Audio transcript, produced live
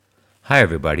Hi,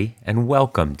 everybody, and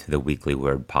welcome to the Weekly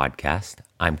Word Podcast.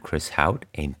 I'm Chris Hout,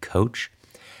 AIM Coach,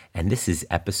 and this is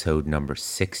episode number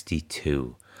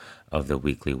 62 of the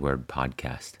Weekly Word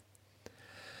Podcast.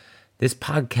 This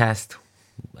podcast,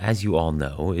 as you all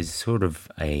know, is sort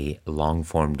of a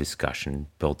long-form discussion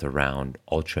built around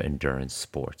ultra-endurance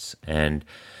sports. And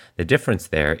the difference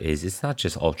there is it's not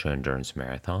just ultra-endurance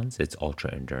marathons, it's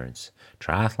ultra-endurance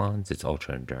triathlons, it's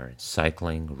ultra-endurance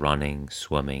cycling, running,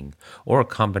 swimming, or a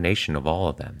combination of all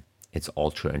of them. It's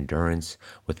ultra-endurance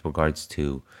with regards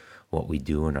to what we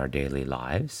do in our daily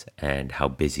lives and how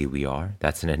busy we are.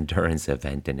 That's an endurance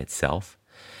event in itself.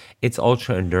 It's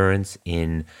ultra endurance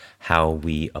in how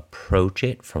we approach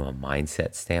it from a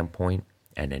mindset standpoint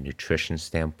and a nutrition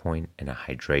standpoint and a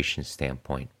hydration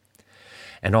standpoint.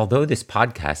 And although this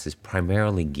podcast is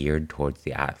primarily geared towards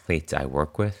the athletes I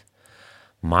work with,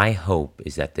 my hope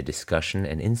is that the discussion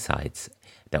and insights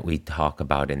that we talk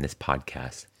about in this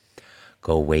podcast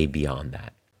go way beyond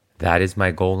that. That is my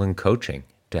goal in coaching,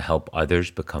 to help others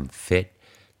become fit,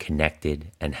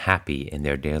 connected, and happy in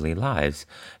their daily lives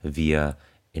via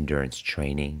endurance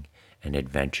training and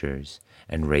adventures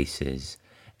and races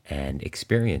and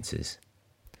experiences.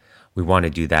 We want to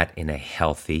do that in a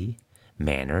healthy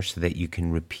manner so that you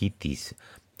can repeat these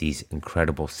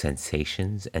incredible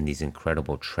sensations and these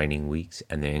incredible training weeks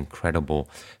and the incredible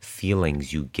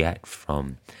feelings you get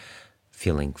from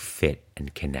feeling fit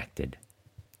and connected.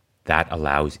 That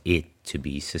allows it to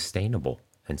be sustainable.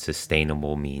 And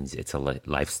sustainable means it's a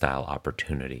lifestyle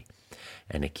opportunity.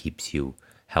 And it keeps you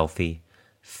healthy,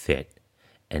 fit,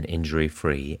 and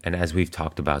injury-free. And as we've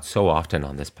talked about so often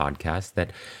on this podcast,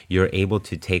 that you're able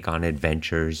to take on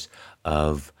adventures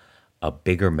of a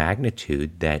bigger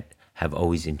magnitude that have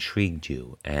always intrigued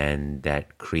you and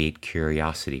that create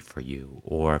curiosity for you,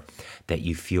 or that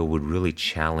you feel would really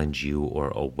challenge you or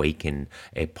awaken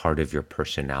a part of your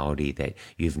personality that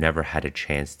you've never had a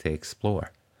chance to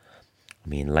explore. I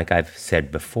mean, like I've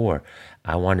said before,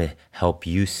 I want to help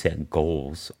you set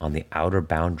goals on the outer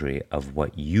boundary of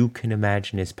what you can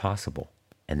imagine is possible,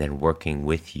 and then working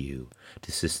with you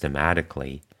to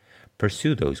systematically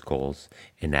pursue those goals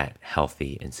in that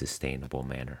healthy and sustainable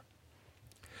manner.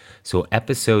 So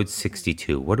episode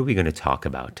 62, what are we going to talk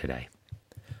about today?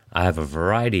 I have a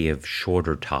variety of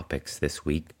shorter topics this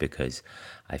week because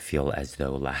I feel as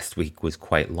though last week was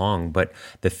quite long, but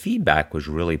the feedback was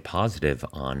really positive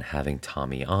on having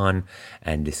Tommy on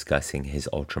and discussing his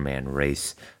Ultraman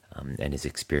race and his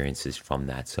experiences from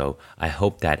that. So I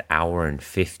hope that hour and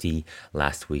 50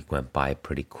 last week went by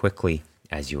pretty quickly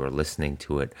as you were listening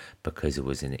to it, because it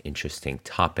was an interesting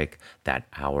topic, that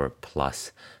hour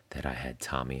plus that I had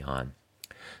Tommy on.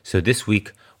 So this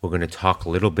week, we're going to talk a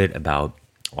little bit about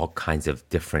all kinds of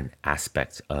different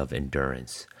aspects of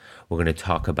endurance. We're going to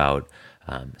talk about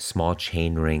small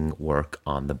chain ring work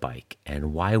on the bike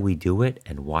and why we do it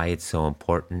and why it's so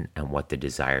important and what the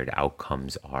desired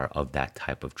outcomes are of that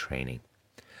type of training.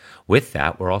 With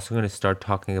that, we're also going to start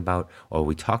talking about, or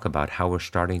we talk about how we're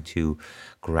starting to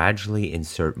gradually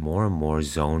insert more and more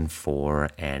zone 4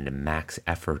 and max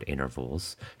effort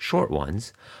intervals, short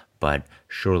ones, but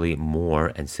surely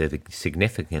more and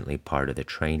significantly part of the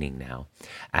training now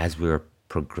as we're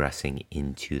progressing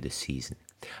into the season.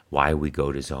 Why we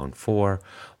go to zone 4,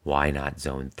 why not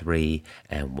zone 3,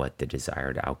 and what the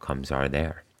desired outcomes are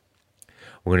there.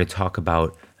 We're going to talk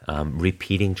about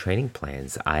repeating training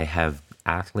plans. I have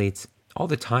athletes all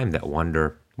the time that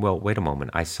wonder, well, wait a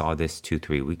moment, I saw this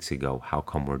 2-3 weeks ago. How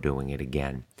come we're doing it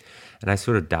again? And I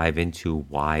sort of dive into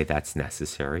why that's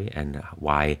necessary and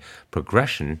why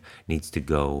progression needs to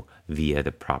go via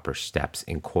the proper steps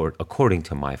according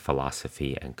to my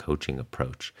philosophy and coaching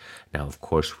approach. Now, of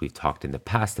course, we've talked in the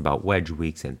past about wedge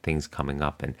weeks and things coming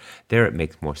up, and there it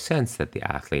makes more sense that the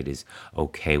athlete is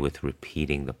okay with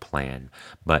repeating the plan.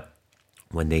 But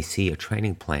when they see a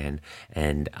training plan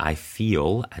and I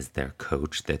feel as their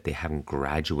coach that they haven't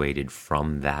graduated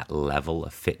from that level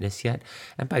of fitness yet,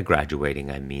 and by graduating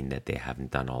I mean that they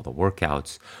haven't done all the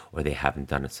workouts or they haven't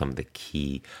done some of the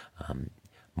key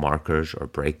markers or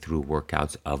breakthrough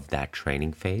workouts of that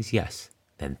training phase, yes,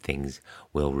 then things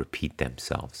will repeat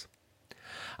themselves.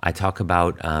 I talk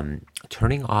about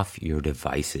turning off your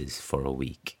devices for a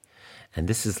week. And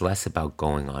this is less about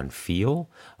going on feel,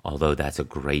 although that's a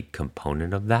great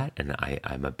component of that. And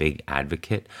I'm a big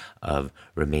advocate of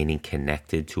remaining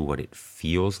connected to what it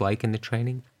feels like in the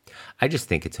training. I just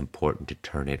think it's important to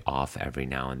turn it off every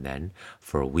now and then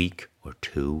for a week or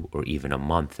two or even a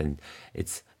month. And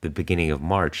it's the beginning of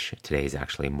March. Today is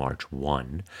actually March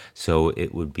 1. So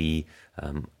it would be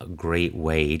a great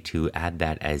way to add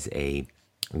that as a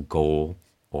goal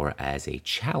or as a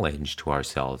challenge to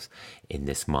ourselves in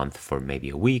this month for maybe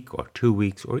a week or 2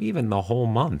 weeks or even the whole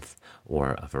month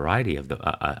or a variety of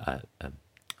a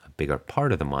bigger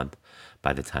part of the month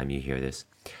by the time you hear this,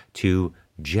 to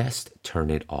just turn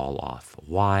it all off.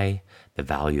 Why, the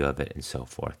value of it, and so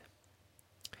forth.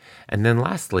 And then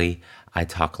lastly, I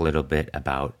talk a little bit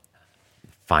about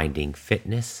finding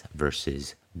fitness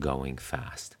versus going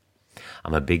fast.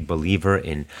 I'm a big believer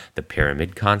in the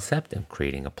pyramid concept and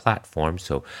creating a platform,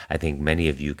 so I think many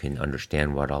of you can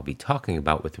understand what I'll be talking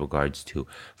about with regards to,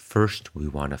 first, we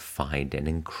want to find an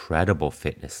incredible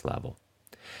fitness level.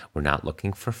 We're not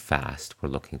looking for fast, we're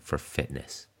looking for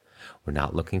fitness. We're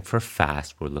not looking for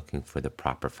fast, we're looking for the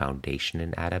proper foundation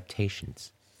and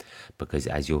adaptations. Because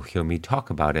as you'll hear me talk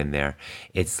about in there,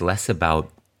 it's less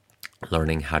about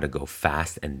learning how to go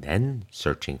fast and then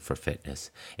searching for fitness.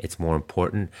 It's more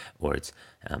important, or it's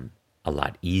a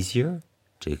lot easier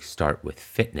to start with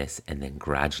fitness and then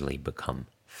gradually become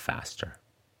faster.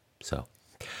 So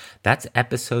that's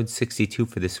episode 62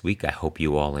 for this week. I hope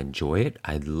you all enjoy it.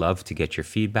 I'd love to get your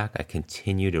feedback. I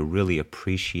continue to really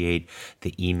appreciate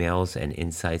the emails and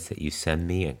insights that you send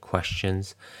me and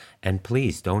questions. And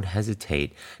please don't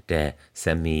hesitate to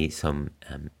send me some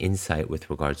insight with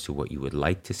regards to what you would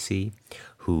like to see,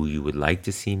 who you would like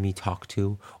to see me talk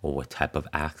to, or what type of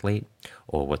athlete,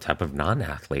 or what type of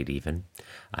non-athlete even.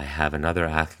 I have another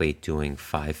athlete doing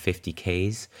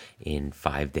 550Ks in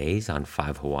 5 days on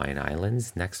 5 Hawaiian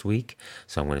Islands next week.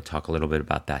 So I'm going to talk a little bit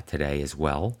about that today as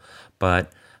well.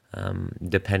 But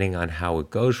depending on how it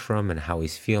goes from and how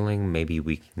he's feeling, maybe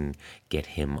we can get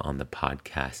him on the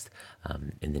podcast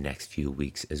in the next few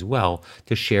weeks as well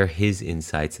to share his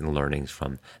insights and learnings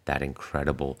from that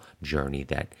incredible journey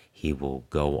that he will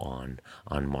go on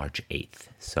March 8th.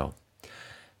 So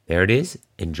there it is.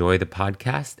 Enjoy the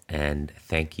podcast, and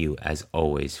thank you as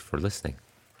always for listening.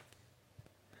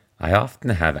 I often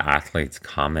have athletes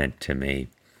comment to me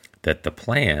that the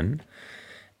plan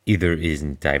either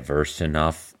isn't diverse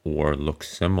enough or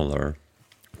looks similar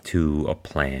to a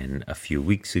plan a few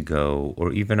weeks ago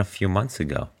or even a few months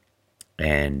ago.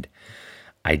 And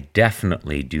I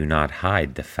definitely do not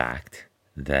hide the fact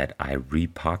that I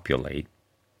repopulate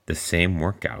the same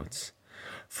workouts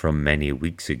from many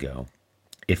weeks ago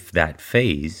if that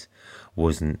phase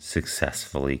wasn't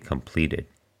successfully completed.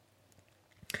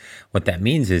 What that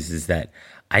means is that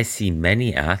I see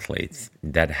many athletes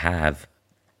that have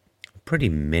pretty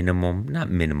not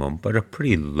minimum, but a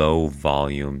pretty low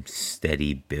volume,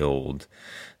 steady build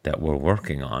that we're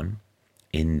working on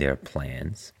in their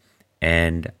plans.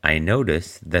 And I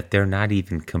notice that they're not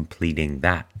even completing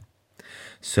that.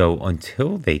 So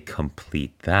until they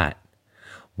complete that,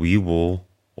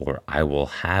 I will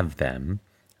have them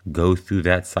go through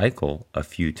that cycle a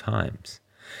few times.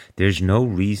 There's no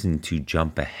reason to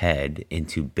jump ahead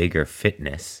into bigger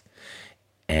fitness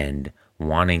and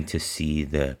wanting to see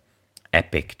the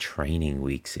epic training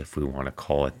weeks, if we want to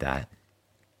call it that,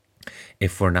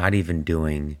 if we're not even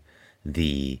doing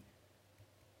the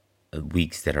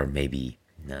weeks that are maybe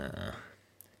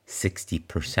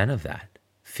 60% of that,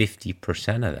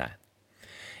 50% of that.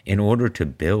 In order to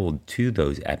build to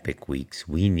those epic weeks,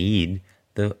 we need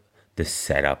the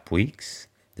setup weeks,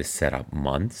 the setup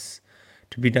months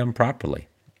to be done properly.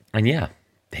 And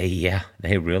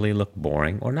they really look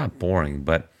boring, or not boring,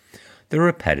 but they're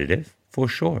repetitive for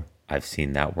sure. I've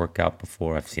seen that workout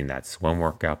before. I've seen that swim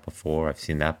workout before. I've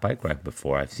seen that bike ride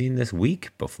before. I've seen this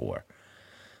week before.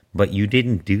 But you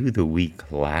didn't do the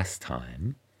week last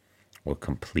time or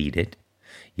complete it.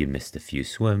 You missed a few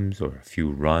swims or a few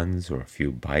runs or a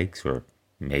few bikes or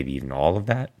maybe even all of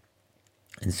that.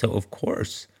 And so, of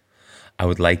course, I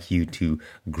would like you to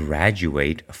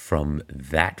graduate from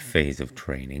that phase of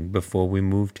training before we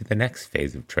move to the next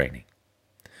phase of training.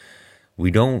 We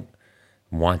don't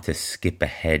want to skip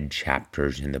ahead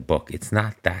chapters in the book. It's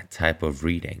not that type of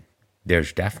reading.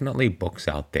 There's definitely books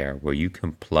out there where you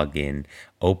can plug in,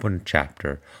 open a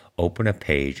chapter, open a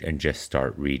page, and just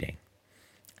start reading.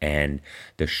 And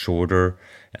the shorter,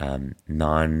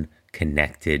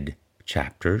 non-connected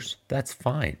chapters, that's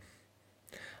fine.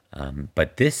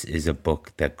 But this is a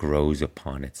book that grows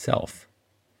upon itself.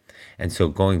 And so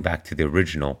going back to the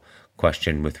original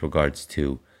question with regards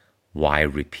to why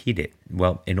repeat it?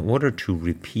 Well, in order to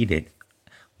repeat it,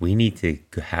 we need to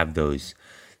have those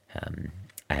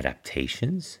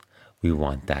adaptations. We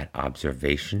want that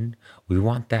observation. We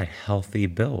want that healthy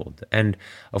build. And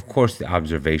of course, the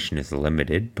observation is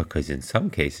limited because in some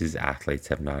cases, athletes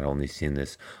have not only seen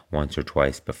this once or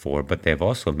twice before, but they've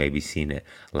also maybe seen it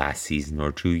last season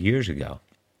or 2 years ago.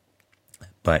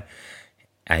 But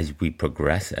as we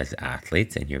progress as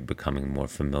athletes and you're becoming more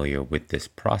familiar with this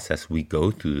process, we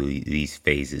go through these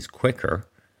phases quicker,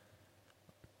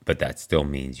 but that still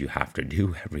means you have to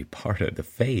do every part of the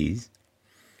phase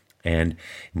and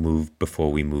move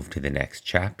before we move to the next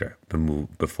chapter,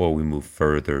 before we move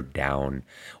further down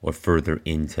or further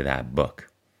into that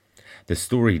book. The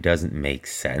story doesn't make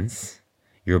sense.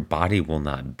 Your body will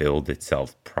not build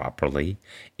itself properly,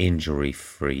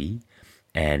 injury-free,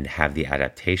 and have the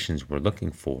adaptations we're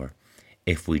looking for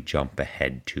if we jump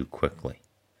ahead too quickly.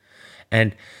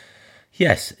 And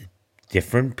yes,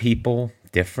 different people,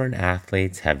 different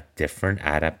athletes have different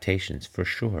adaptations for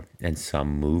sure. And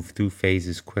some move through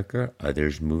phases quicker,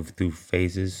 others move through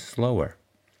phases slower.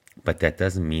 But that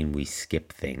doesn't mean we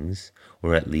skip things,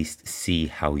 or at least see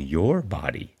how your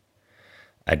body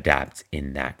adapts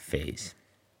in that phase.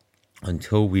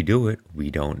 Until we do it, we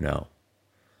don't know.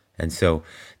 And so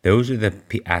those are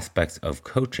the aspects of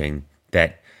coaching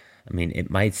that, it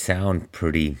might sound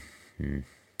pretty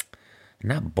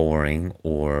not boring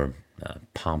or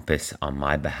pompous on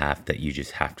my behalf that you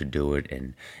just have to do it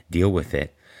and deal with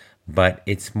it, but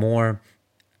it's more,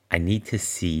 I need to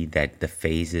see that the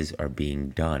phases are being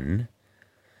done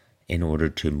in order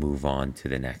to move on to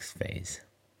the next phase.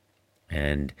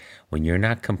 And when you're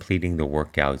not completing the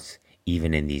workouts,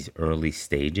 even in these early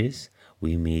stages,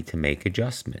 we need to make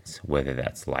adjustments, whether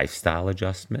that's lifestyle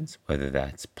adjustments, whether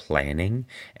that's planning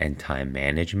and time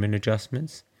management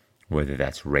adjustments, whether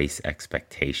that's race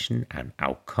expectation and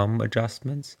outcome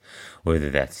adjustments, whether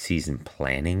that's season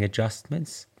planning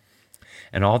adjustments.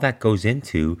 And all that goes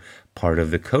into part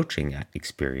of the coaching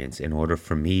experience in order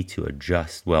for me to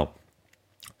adjust. Well,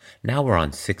 now we're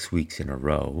on 6 weeks in a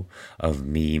row of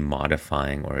me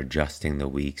modifying or adjusting the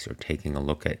weeks or taking a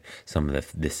look at some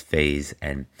of this phase.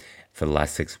 And for the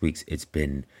last 6 weeks, it's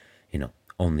been,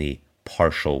 only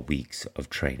partial weeks of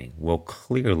training. Well,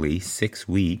 clearly 6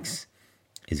 weeks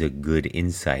is a good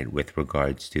insight with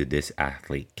regards to this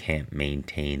athlete can't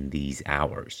maintain these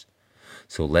hours.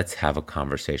 So let's have a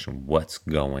conversation. What's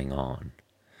going on?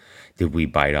 Did we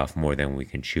bite off more than we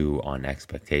can chew on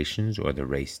expectations or the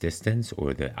race distance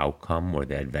or the outcome or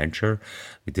the adventure,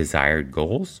 the desired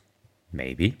goals?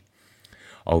 Maybe.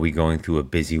 Are we going through a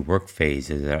busy work phase?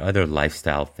 Is there other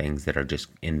lifestyle things that are just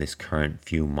in this current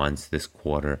few months, this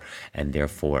quarter, and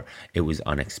therefore it was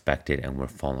unexpected and we're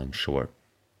falling short?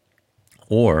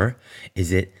 Or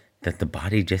is it that the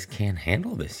body just can't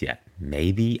handle this yet?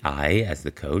 Maybe I, as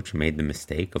the coach, made the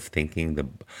mistake of thinking the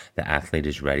athlete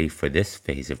is ready for this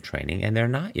phase of training, and they're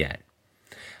not yet.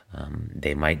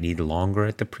 They might need longer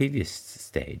at the previous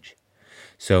stage.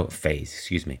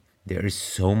 There is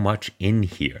so much in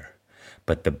here.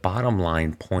 But the bottom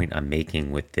line point I'm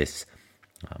making with this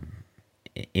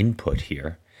input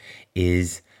here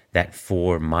is that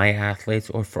for my athletes,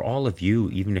 or for all of you,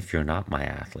 even if you're not my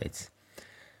athletes,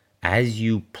 as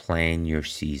you plan your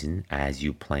season, as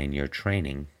you plan your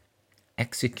training,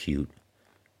 execute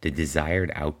the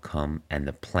desired outcome and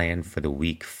the plan for the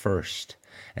week first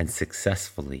and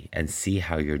successfully, and see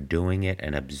how you're doing it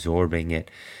and absorbing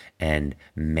it and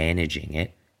managing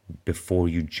it before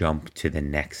you jump to the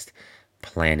next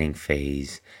planning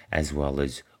phase as well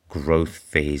as growth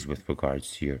phase with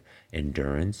regards to your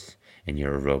endurance and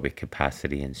your aerobic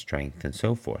capacity and strength and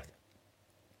so forth.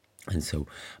 And so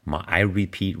I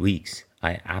repeat weeks.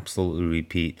 I absolutely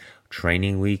repeat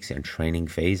training weeks and training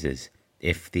phases.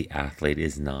 If the athlete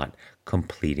is not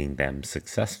completing them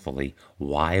successfully,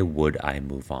 why would I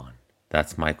move on?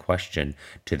 That's my question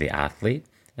to the athlete.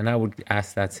 And I would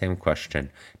ask that same question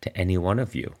to any one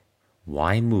of you.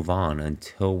 Why move on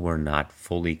until we're not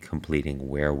fully completing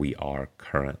where we are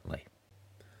currently?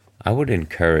 I would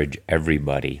encourage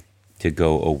everybody to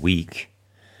go a week,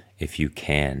 if you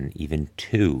can, even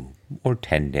 2 or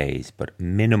 10 days, but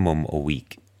minimum a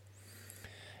week.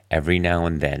 Every now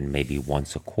and then, maybe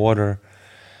once a quarter,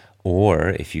 or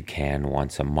if you can,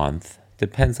 once a month,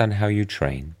 depends on how you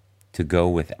train, to go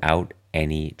without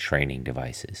any training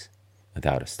devices,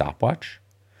 without a stopwatch,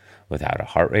 without a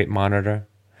heart rate monitor,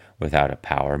 without a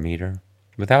power meter,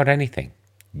 without anything.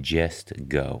 Just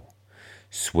go.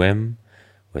 Swim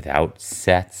without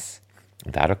sets,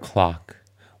 without a clock,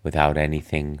 without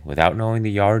anything, without knowing the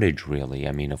yardage really.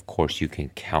 Of course you can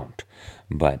count,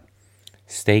 but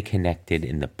stay connected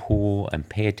in the pool and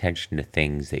pay attention to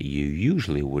things that you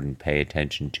usually wouldn't pay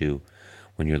attention to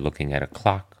when you're looking at a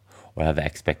clock or have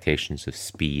expectations of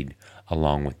speed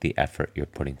along with the effort you're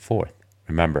putting forth.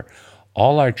 Remember,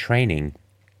 all our training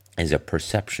is a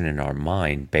perception in our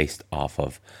mind based off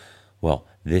of, well,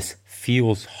 this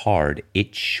feels hard.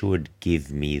 It should give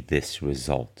me this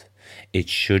result. It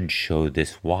should show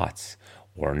this watts,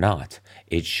 or not.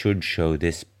 It should show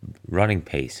this running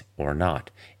pace or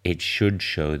not. It should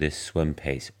show this swim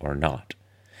pace or not.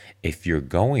 If you're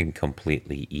going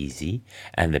completely easy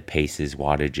and the paces,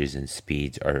 wattages, and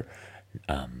speeds are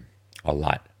a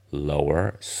lot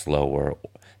lower, slower,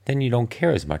 then you don't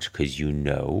care as much because you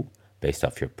know, based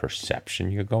off your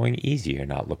perception, you're going easy. You're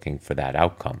not looking for that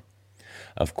outcome.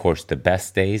 Of course, the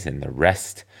best days and the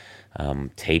rest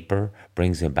taper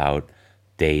brings about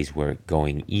days where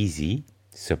going easy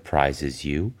surprises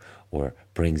you or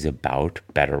brings about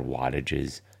better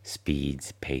wattages,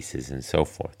 speeds, paces, and so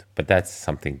forth. But that's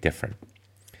something different.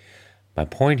 My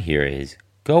point here is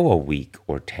go a week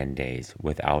or 10 days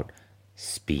without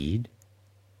speed,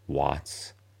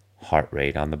 watts, heart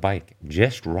rate on the bike.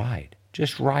 Just ride.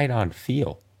 Just ride on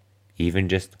feel. Even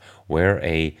just wear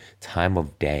a time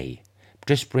of day.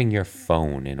 Just bring your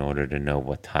phone in order to know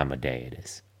what time of day it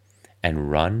is. And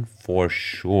run for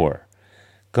sure.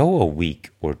 Go a week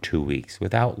or 2 weeks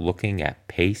without looking at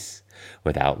pace,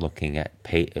 without looking at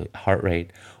heart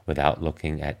rate, without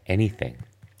looking at anything.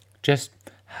 Just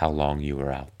how long you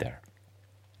were out there.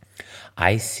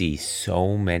 I see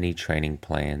so many training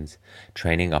plans,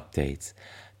 training updates.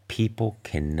 People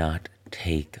cannot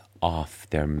take off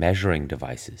their measuring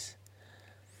devices.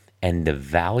 And the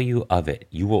value of it,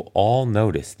 you will all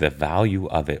notice the value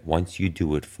of it once you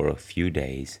do it for a few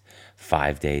days,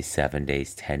 5 days, 7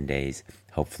 days, 10 days,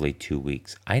 hopefully 2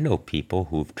 weeks. I know people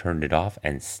who've turned it off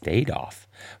and stayed off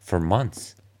for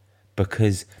months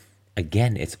because,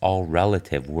 again, it's all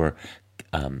relative. We're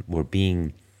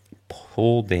being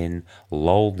pulled in,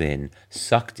 lulled in,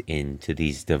 sucked into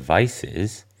these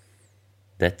devices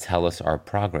that tell us our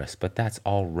progress, but that's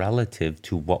all relative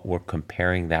to what we're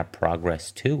comparing that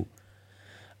progress to.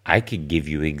 I could give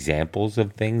you examples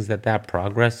of things that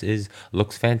progress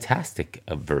looks fantastic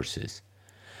versus.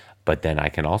 But then I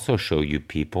can also show you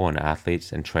people and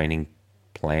athletes and training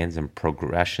plans and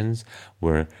progressions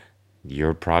where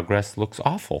your progress looks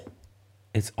awful.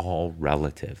 It's all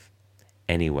relative.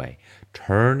 Anyway,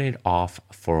 turn it off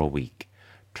for a week.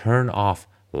 Turn off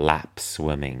lap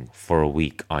swimming for a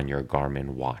week on your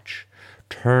Garmin watch.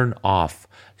 Turn off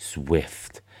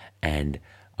Zwift and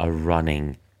a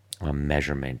running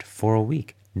measurement for a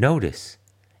week. Notice,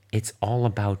 it's all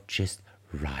about just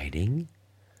riding,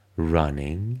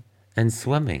 running, and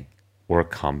swimming, or a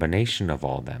combination of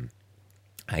all them.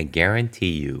 I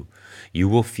guarantee you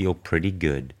will feel pretty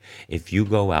good if you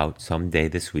go out someday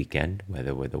this weekend,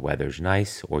 whether the weather's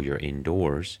nice or you're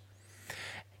indoors.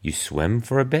 You swim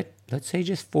for a bit, let's say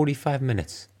just 45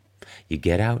 minutes. You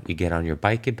get out, you get on your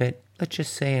bike a bit, let's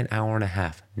just say an hour and a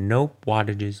half. No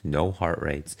wattages, no heart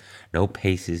rates, no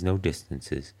paces, no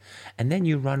distances. And then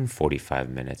you run 45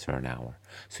 minutes or an hour.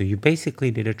 So you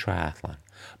basically did a triathlon,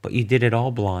 but you did it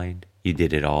all blind. You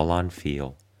did it all on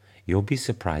feel. You'll be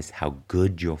surprised how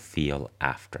good you'll feel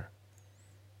after,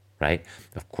 right?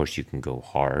 Of course, you can go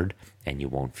hard and you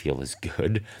won't feel as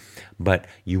good, but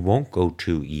you won't go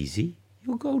too easy.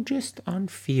 You'll go just on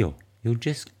feel. You'll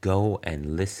just go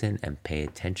and listen and pay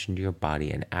attention to your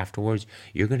body, and afterwards,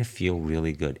 you're going to feel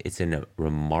really good. It's a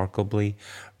remarkably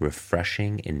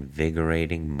refreshing,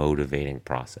 invigorating, motivating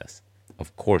process.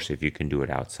 Of course, if you can do it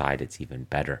outside, it's even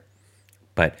better.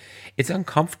 But it's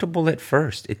uncomfortable at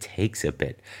first. It takes a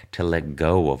bit to let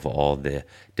go of all the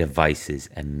devices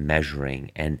and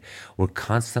measuring. And we're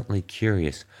constantly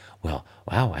curious. Well,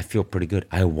 wow, I feel pretty good.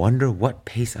 I wonder what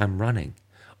pace I'm running.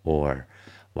 Or,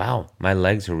 wow, my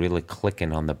legs are really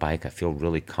clicking on the bike. I feel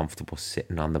really comfortable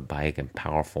sitting on the bike and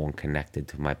powerful and connected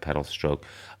to my pedal stroke.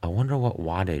 I wonder what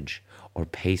wattage or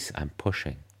pace I'm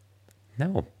pushing.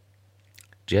 No,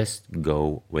 just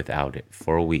go without it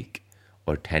for a week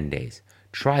or 10 days.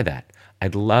 Try that.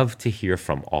 I'd love to hear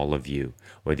from all of you,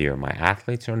 whether you're my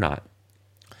athletes or not,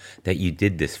 that you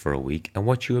did this for a week and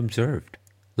what you observed.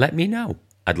 Let me know.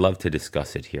 I'd love to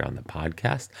discuss it here on the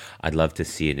podcast. I'd love to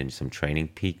see it in some Training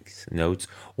Peaks notes.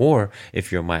 Or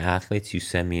if you're my athletes, you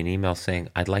send me an email saying,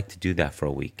 I'd like to do that for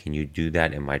a week. Can you do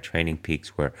that in my Training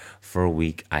Peaks where for a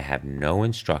week I have no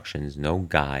instructions, no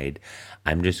guide.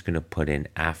 I'm just going to put in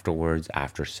afterwards,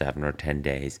 after 7 or 10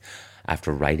 days,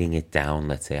 after writing it down,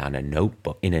 let's say in a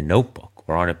notebook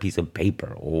or on a piece of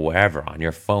paper or wherever, on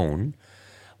your phone,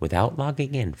 without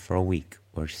logging in for a week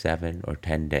or 7 or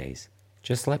 10 days.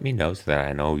 Just let me know so that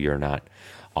I know you're not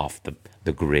off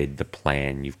the grid, the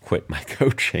plan, you've quit my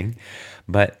coaching.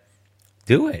 But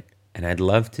do it. And I'd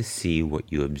love to see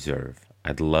what you observe.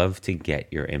 I'd love to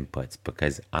get your inputs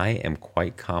because I am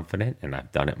quite confident, and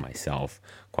I've done it myself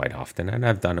quite often, and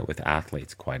I've done it with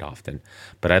athletes quite often.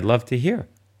 But I'd love to hear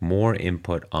more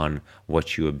input on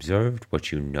what you observed,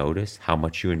 what you noticed, how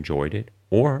much you enjoyed it,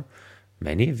 or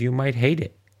Many of you might hate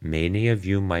it. Many of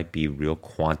you might be real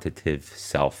quantitative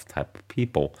self type of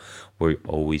people where you're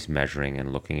always measuring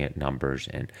and looking at numbers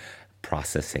and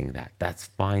processing that. That's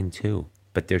fine too.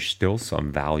 But there's still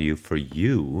some value for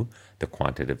you, the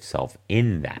quantitative self,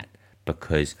 in that,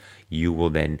 because you will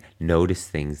then notice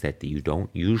things that you don't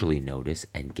usually notice.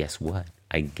 And guess what?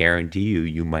 I guarantee you,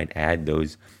 you might add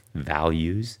those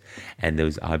values and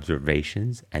those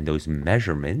observations and those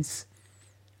measurements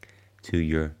to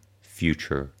your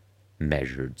future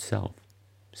measured self.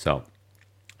 So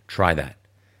try that.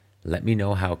 Let me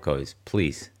know how it goes.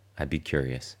 Please, I'd be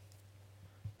curious.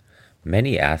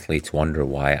 Many athletes wonder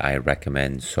why I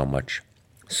recommend so much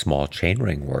small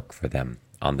chainring work for them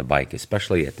on the bike,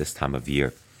 especially at this time of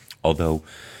year. Although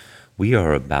we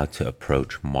are about to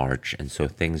approach March, and so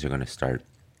things are going to start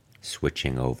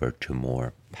switching over to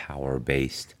more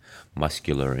power-based,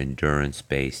 muscular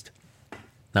endurance-based,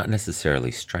 not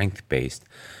necessarily strength-based,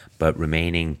 but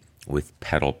remaining with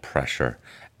pedal pressure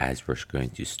as we're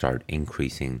going to start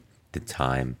increasing the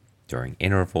time during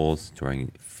intervals,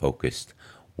 during focused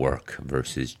work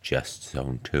versus just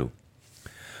zone 2.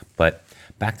 But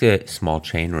back to small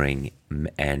chainring,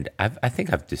 and I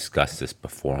think I've discussed this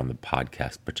before on the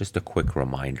podcast, but just a quick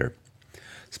reminder.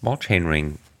 Small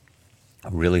chainring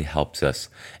really helps us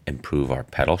improve our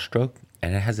pedal stroke,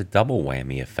 and it has a double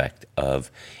whammy effect of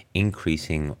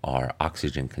increasing our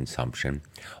oxygen consumption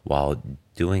while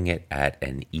doing it at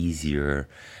an easier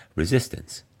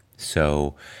resistance.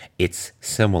 So it's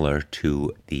similar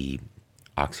to the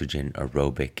oxygen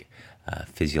aerobic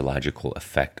physiological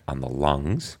effect on the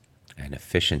lungs and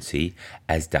efficiency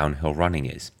as downhill running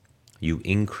is. You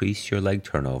increase your leg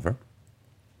turnover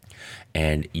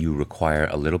and you require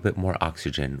a little bit more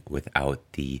oxygen without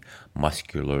the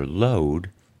muscular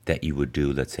load that you would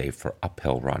do, let's say, for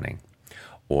uphill running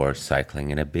or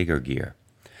cycling in a bigger gear.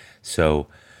 So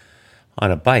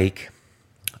on a bike,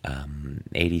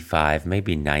 85,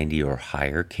 maybe 90 or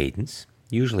higher cadence,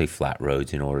 usually flat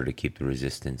roads in order to keep the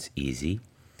resistance easy,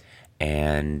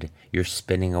 and you're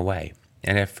spinning away.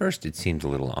 And at first it seems a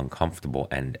little uncomfortable,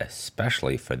 and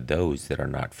especially for those that are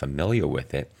not familiar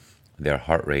with it, their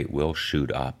heart rate will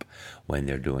shoot up when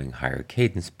they're doing higher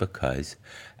cadence because,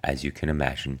 as you can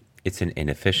imagine, it's an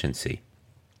inefficiency.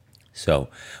 So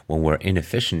when we're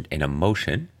inefficient in a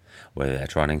motion, whether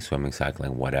that's running, swimming,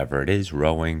 cycling, whatever it is,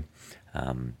 rowing,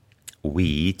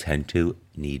 we tend to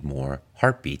need more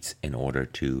heartbeats in order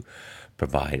to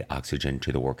provide oxygen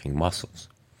to the working muscles.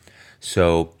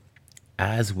 So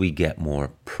as we get more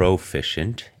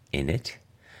proficient in it,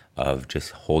 of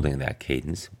just holding that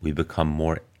cadence, we become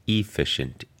more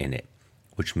efficient in it,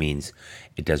 which means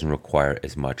it doesn't require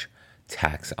as much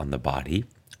tax on the body,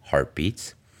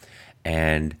 heartbeats.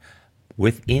 And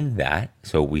within that,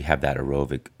 so we have that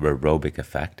aerobic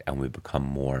effect, and we become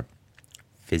more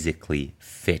physically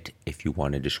fit, if you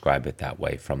want to describe it that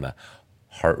way, from a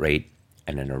heart rate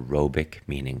and an aerobic,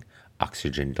 meaning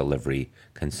oxygen delivery,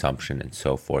 consumption, and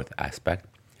so forth aspect,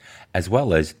 as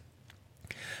well as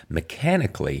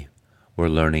mechanically, we're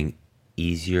learning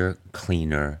easier,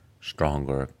 cleaner,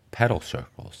 stronger pedal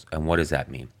circles. And what does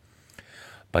that mean?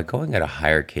 By going at a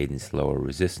higher cadence, lower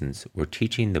resistance, we're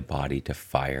teaching the body to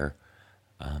fire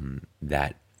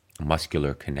that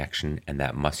muscular connection and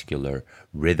that muscular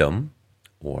rhythm,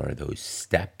 or those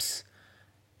steps,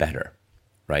 better,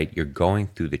 right? You're going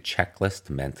through the checklist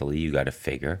mentally. You got to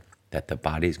figure that the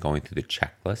body is going through the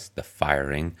checklist, the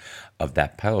firing of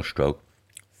that pedal stroke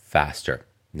faster.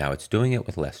 Now it's doing it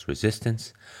with less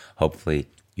resistance. Hopefully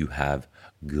you have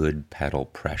good pedal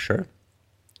pressure,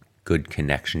 good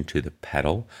connection to the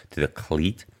pedal, to the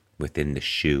cleat within the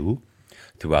shoe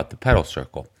throughout the pedal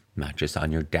circle, not just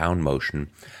on your down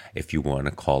motion, if you want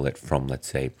to call it from, let's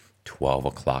say, 12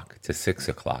 o'clock to 6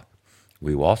 o'clock.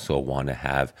 We also want to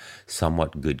have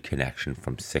somewhat good connection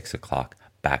from 6 o'clock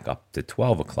back up to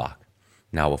 12 o'clock.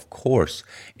 Now, of course,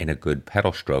 in a good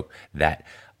pedal stroke, that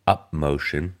up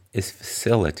motion is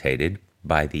facilitated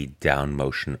by the down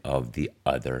motion of the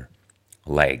other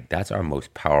leg. That's our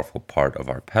most powerful part of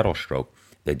our pedal stroke,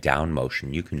 the down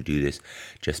motion. You can do this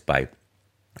just by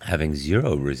having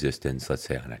zero resistance, let's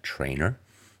say on a trainer,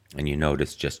 and you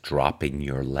notice just dropping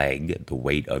your leg, the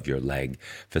weight of your leg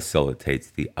facilitates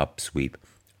the upsweep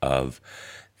of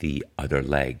the other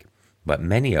leg. But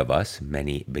many of us,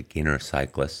 many beginner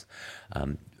cyclists,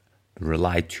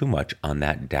 rely too much on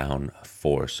that down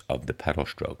force of the pedal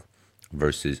stroke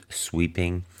versus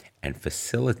sweeping and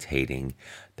facilitating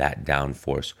that down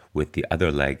force with the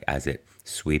other leg as it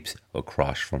sweeps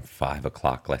across from 5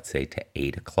 o'clock, let's say, to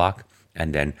 8 o'clock,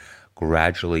 and then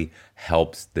gradually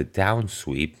helps the down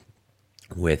sweep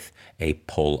with a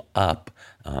pull up,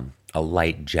 a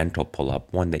light, gentle pull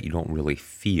up, one that you don't really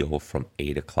feel from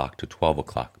 8 o'clock to 12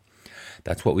 o'clock.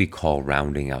 That's what we call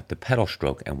rounding out the pedal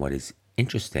stroke. And what is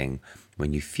interesting,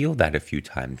 when you feel that a few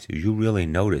times, you really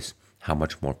notice how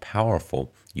much more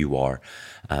powerful you are,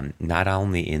 not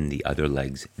only in the other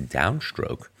leg's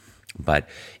downstroke, but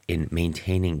in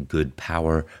maintaining good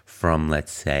power from,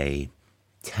 let's say,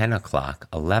 10 o'clock,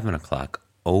 11 o'clock,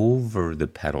 over the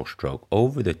pedal stroke,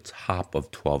 over the top of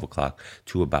 12 o'clock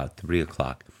to about 3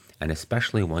 o'clock. And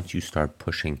especially once you start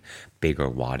pushing bigger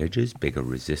wattages, bigger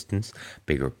resistance,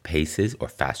 bigger paces or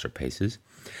faster paces,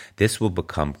 this will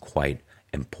become quite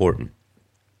important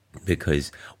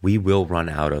because we will run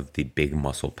out of the big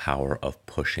muscle power of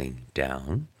pushing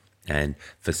down and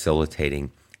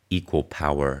facilitating equal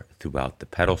power throughout the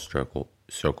pedal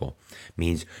circle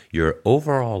means your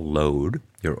overall load,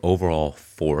 your overall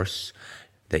force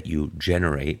that you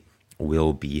generate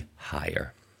will be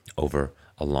higher over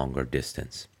a longer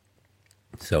distance.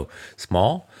 So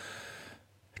small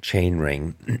chain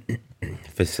ring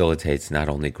facilitates not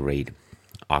only great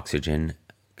oxygen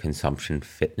consumption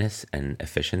fitness and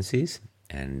efficiencies,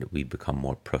 and we become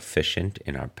more proficient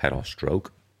in our pedal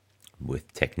stroke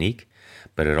with technique,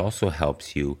 but it also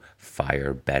helps you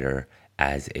fire better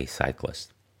as a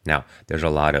cyclist. Now, there's a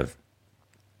lot of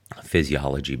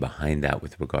physiology behind that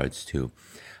with regards to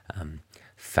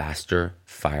faster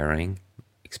firing,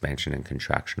 expansion and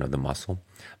contraction of the muscle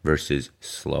versus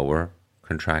slower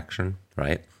contraction,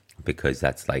 right? Because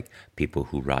that's like people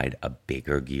who ride a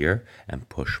bigger gear and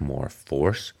push more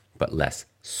force, but less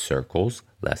circles,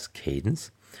 less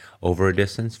cadence over a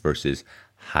distance versus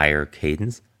higher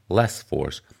cadence, less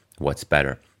force. What's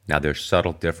better? Now, there's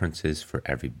subtle differences for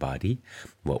everybody,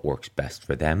 what works best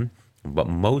for them. But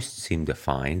most seem to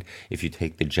find, if you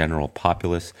take the general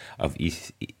populace of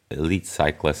elite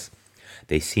cyclists,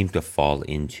 they seem to fall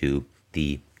into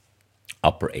the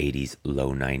upper 80s,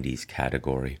 low 90s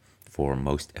category for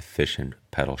most efficient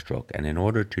pedal stroke. And in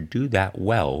order to do that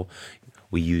well,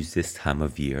 we use this time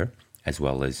of year, as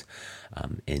well as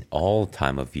in all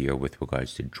time of year with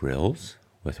regards to drills,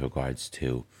 with regards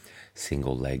to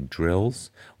single leg drills,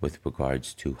 with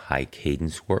regards to high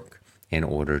cadence work, in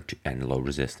order to, and low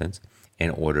resistance, in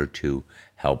order to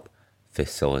help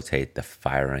facilitate the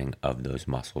firing of those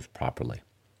muscles properly.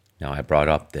 Now, I brought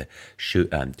up the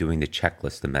doing the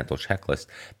checklist, the mental checklist.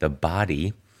 The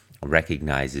body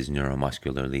recognizes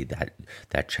neuromuscularly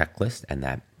that checklist and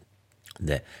that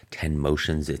the 10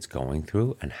 motions it's going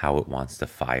through and how it wants to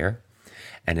fire.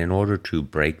 And in order to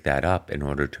break that up, in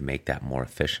order to make that more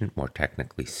efficient, more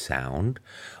technically sound,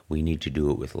 we need to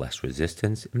do it with less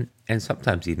resistance and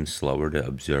sometimes even slower to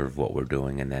observe what we're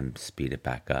doing and then speed it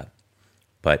back up.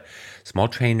 But small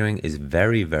chain ring is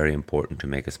very, very important to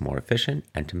make us more efficient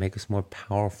and to make us more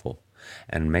powerful.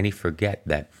 And many forget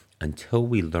that until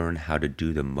we learn how to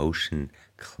do the motion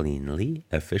cleanly,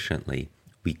 efficiently,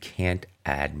 we can't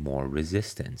add more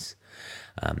resistance.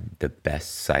 The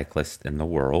best cyclists in the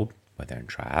world, whether in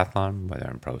triathlon, whether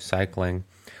in pro cycling,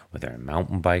 whether in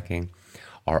mountain biking,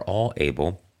 are all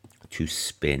able to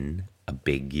spin a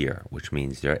big gear, which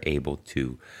means they're able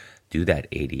to do that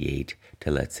 88 to,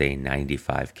 let's say,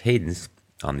 95 cadence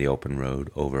on the open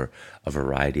road over a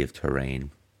variety of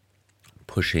terrain,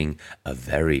 pushing a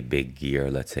very big gear,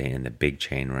 let's say in the big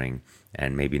chain ring,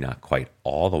 and maybe not quite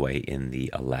all the way in the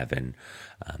 11,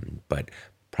 but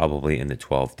probably in the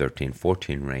 12, 13,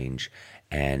 14 range.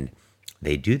 And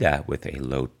they do that with a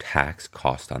low tax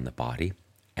cost on the body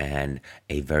and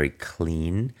a very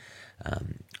clean,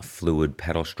 fluid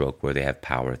pedal stroke where they have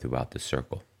power throughout the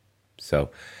circle.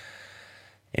 So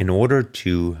in order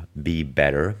to be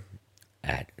better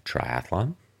at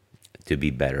triathlon, to be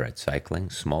better at cycling,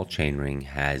 small chain ring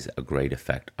has a great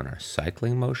effect on our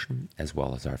cycling motion as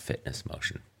well as our fitness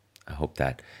motion. I hope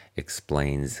that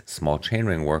explains small chain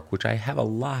ring work, which I have a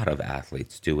lot of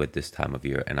athletes do at this time of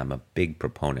year, and I'm a big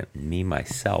proponent. Me,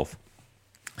 myself,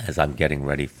 as I'm getting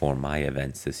ready for my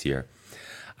events this year,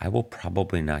 I will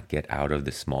probably not get out of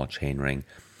the small chain ring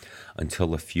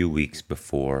until a few weeks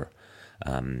before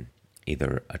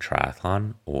either a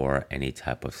triathlon or any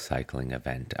type of cycling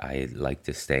event. I like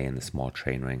to stay in the small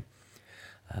chain ring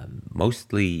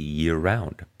mostly year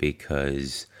round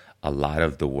because a lot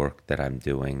of the work that I'm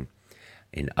doing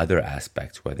in other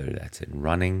aspects, whether that's in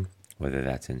running, whether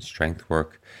that's in strength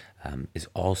work, is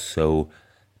also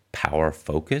power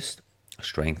focused,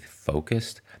 strength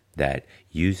focused, that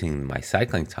using my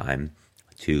cycling time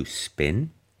to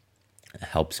spin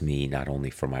helps me not only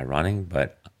for my running,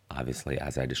 but obviously,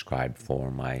 as I described,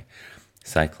 for my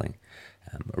cycling.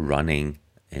 Running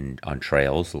and on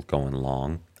trails, going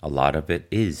long, a lot of it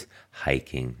is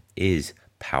hiking, is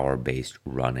power-based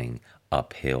running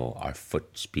uphill. Our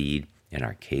foot speed and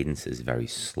our cadence is very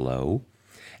slow,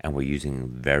 and we're using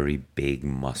very big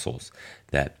muscles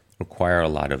that require a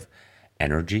lot of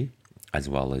energy as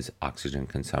well as oxygen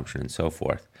consumption and so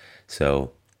forth.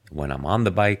 So when I'm on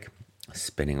the bike,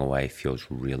 spinning away feels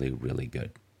really, really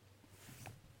good.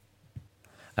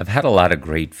 I've had a lot of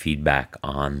great feedback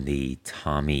on the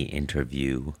Tommy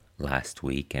interview last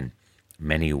week, and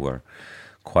many were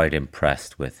quite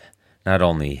impressed with not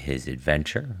only his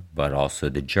adventure, but also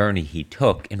the journey he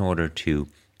took in order to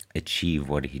achieve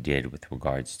what he did with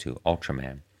regards to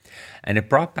Ultraman. And it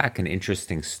brought back an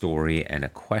interesting story and a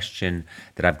question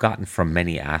that I've gotten from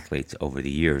many athletes over the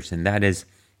years, and that is,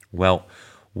 well,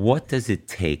 what does it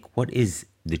take? What is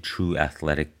the true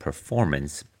athletic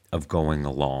performance of going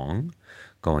along,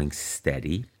 going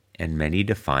steady, and many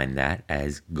define that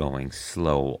as going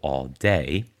slow all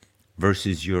day,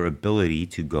 versus your ability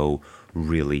to go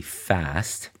really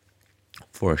fast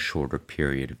for a shorter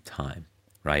period of time,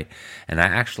 right? And I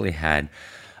actually had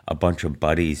a bunch of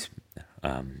buddies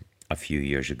a few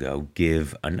years ago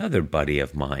give another buddy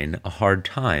of mine a hard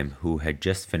time who had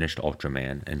just finished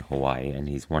Ultraman in Hawaii, and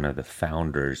he's one of the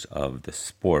founders of the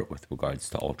sport with regards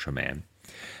to Ultraman,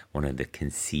 one of the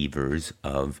conceivers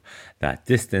of that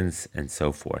distance and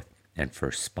so forth, and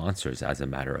first sponsors, as a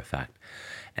matter of fact.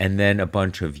 And then a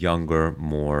bunch of younger,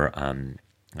 more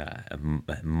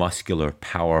muscular,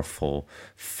 powerful,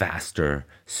 faster,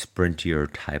 sprintier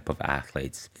type of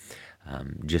athletes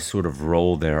just sort of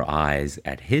roll their eyes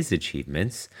at his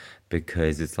achievements,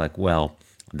 because it's like, well,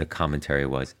 the commentary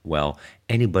was, well,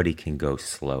 anybody can go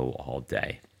slow all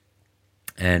day.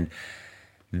 And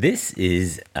this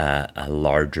is a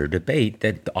larger debate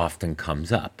that often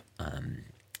comes up.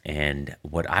 And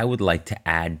what I would like to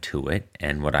add to it,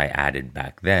 and what I added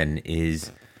back then,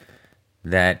 is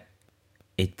that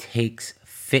it takes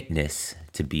fitness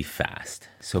to be fast.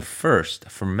 So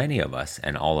first, for many of us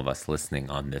and all of us listening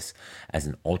on this as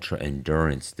an ultra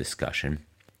endurance discussion,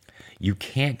 you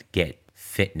can't get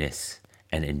fitness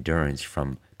and endurance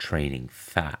from training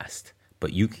fast,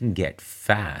 but you can get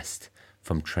fast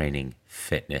from training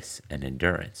fitness and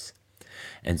endurance.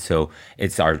 And so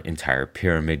it's our entire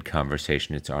pyramid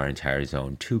conversation, it's our entire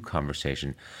zone 2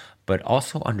 conversation, but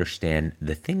also understand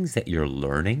the things that you're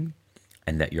learning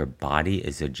and that your body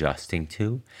is adjusting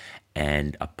to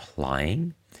and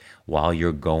applying while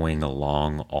you're going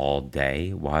along all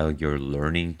day, while you're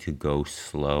learning to go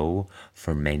slow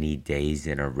for many days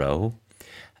in a row,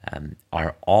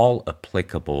 are all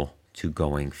applicable to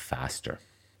going faster.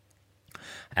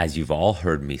 As you've all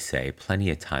heard me say plenty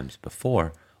of times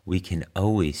before, we can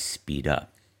always speed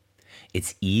up.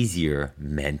 It's easier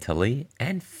mentally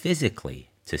and physically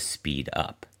to speed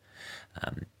up.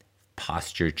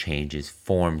 Posture changes,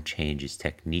 form changes,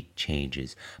 technique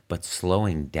changes, but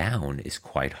slowing down is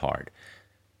quite hard.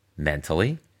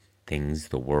 Mentally, things,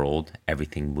 the world,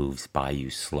 everything moves by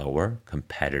you slower.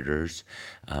 Competitors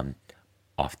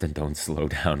often don't slow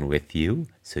down with you,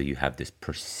 so you have this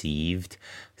perceived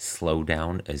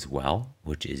slowdown as well,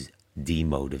 which is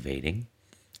demotivating.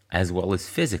 As well as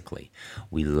physically.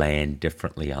 We land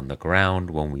differently on the ground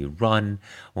when we run.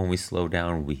 When we slow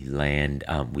down, we land,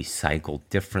 we cycle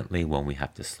differently when we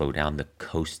have to slow down. The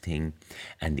coasting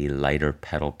and the lighter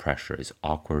pedal pressure is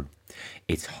awkward.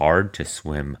 It's hard to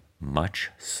swim much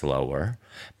slower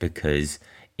because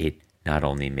it not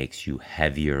only makes you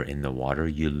heavier in the water,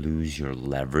 you lose your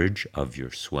leverage of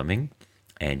your swimming,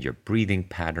 and your breathing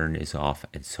pattern is off,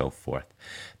 and so forth.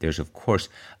 There's, of course,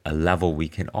 a level we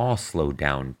can all slow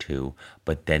down to,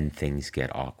 but then things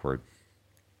get awkward.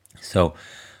 So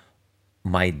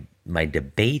my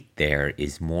debate there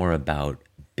is more about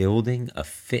building a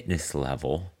fitness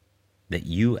level that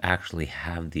you actually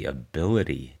have the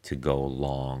ability to go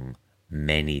long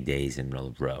many days in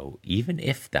a row, even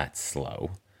if that's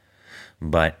slow.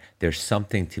 But there's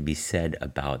something to be said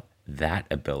about that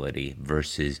ability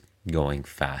versus going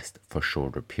fast for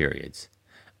shorter periods.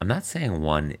 I'm not saying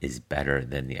one is better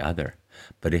than the other,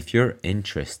 but if your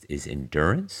interest is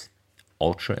endurance,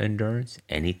 ultra endurance,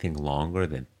 anything longer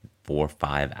than 4 or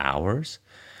 5 hours,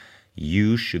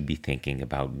 you should be thinking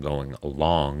about going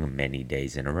long many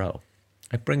days in a row.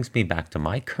 It brings me back to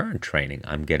my current training.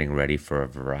 I'm getting ready for a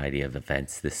variety of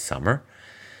events this summer,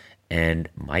 and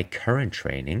my current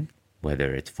training,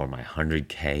 whether it's for my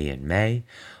 100K in May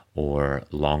or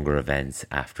longer events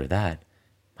after that,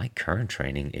 my current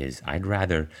training is I'd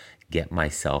rather get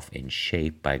myself in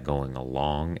shape by going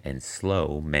along and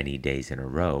slow many days in a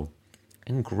row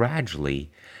and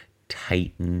gradually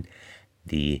tighten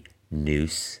the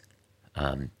noose,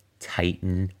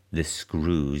 tighten the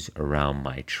screws around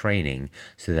my training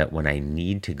so that when I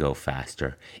need to go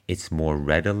faster, it's more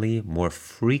readily, more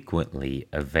frequently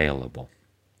available.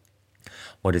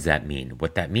 What does that mean?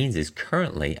 What that means is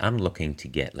currently I'm looking to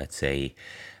get, let's say,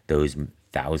 those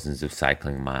thousands of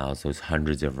cycling miles, those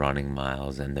hundreds of running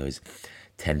miles, and those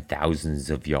 10,000s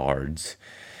of yards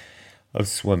of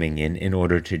swimming in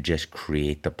order to just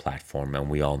create the platform. And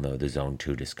we all know the zone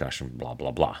 2 discussion, blah,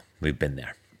 blah, blah. We've been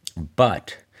there.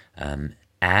 But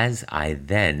as I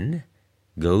then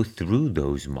go through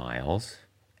those miles,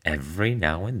 every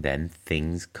now and then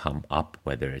things come up,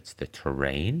 whether it's the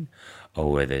terrain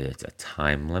or whether it's a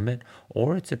time limit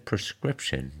or it's a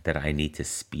prescription that I need to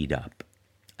speed up.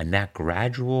 And that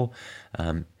gradual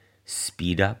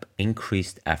speed up,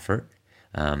 increased effort,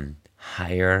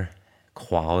 higher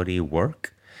quality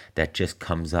work that just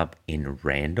comes up in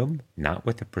random, not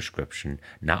with a prescription,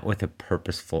 not with a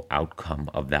purposeful outcome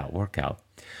of that workout,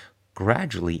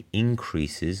 gradually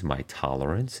increases my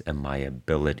tolerance and my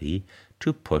ability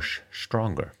to push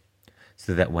stronger.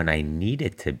 So that when I need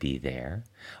it to be there,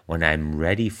 when I'm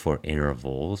ready for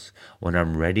intervals, when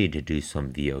I'm ready to do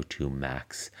some VO2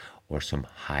 max or some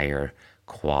higher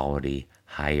quality,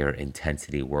 higher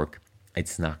intensity work,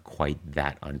 it's not quite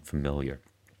that unfamiliar.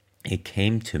 It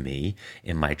came to me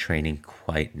in my training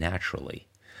quite naturally.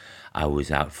 I was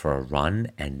out for a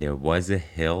run and there was a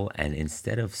hill, and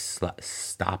instead of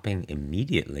stopping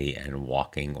immediately and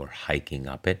walking or hiking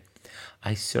up it,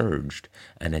 I surged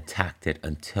and attacked it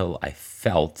until I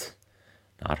felt,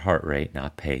 not heart rate,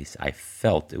 not pace, I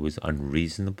felt it was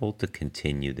unreasonable to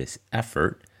continue this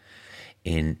effort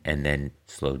and then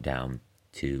slow down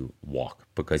to walk,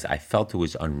 because I felt it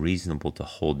was unreasonable to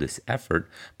hold this effort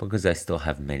because I still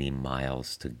have many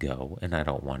miles to go and I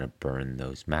don't want to burn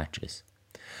those matches.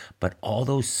 But all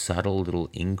those subtle little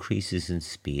increases in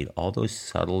speed, all those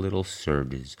subtle little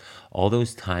surges, all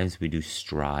those times we do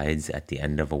strides at the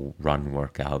end of a run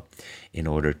workout in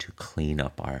order to clean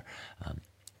up our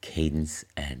cadence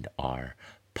and our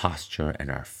posture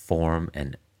and our form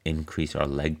and increase our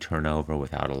leg turnover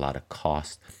without a lot of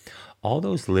cost. All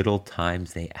those little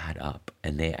times, they add up,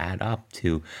 and they add up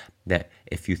to that.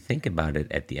 If you think about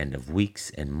it at the end of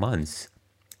weeks and months,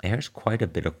 there's quite a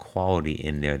bit of quality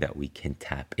in there that we can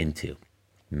tap into.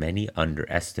 Many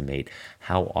underestimate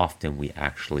how often we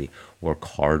actually work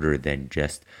harder than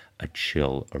just a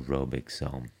chill aerobic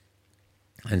zone.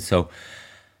 And so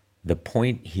the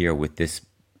point here with this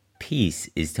piece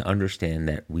is to understand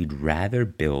that we'd rather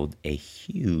build a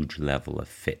huge level of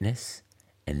fitness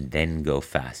and then go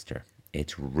faster.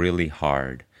 It's really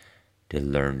hard to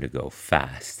learn to go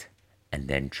fast and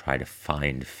then try to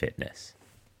find fitness.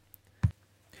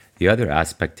 The other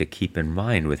aspect to keep in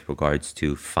mind with regards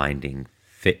to finding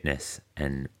fitness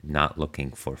and not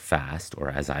looking for fast, or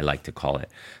as I like to call it,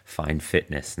 find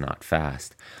fitness, not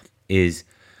fast, is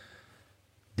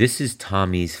this is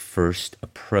Tommy's first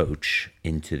approach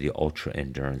into the ultra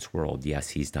endurance world.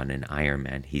 Yes, he's done an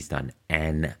Ironman, he's done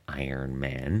an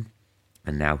Ironman,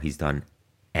 and now he's done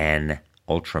an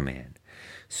Ultraman.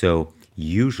 So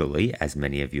usually, as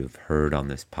many of you have heard on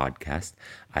this podcast,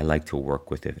 I like to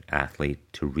work with an athlete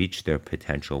to reach their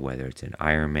potential, whether it's an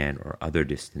Ironman or other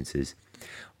distances,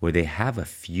 where they have a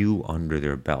few under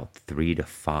their belt, 3 to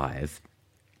 5,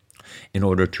 in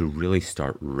order to really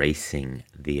start racing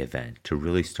the event, to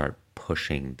really start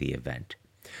pushing the event.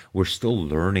 We're still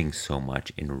learning so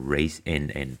much in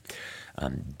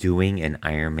doing an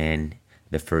Ironman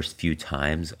the first few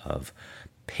times of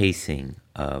pacing,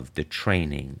 of the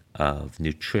training, of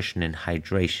nutrition and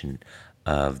hydration,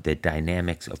 of the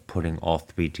dynamics of putting all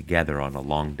three together on a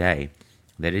long day,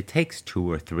 that it takes 2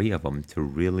 or 3 of them to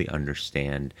really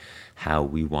understand how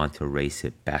we want to race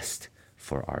it best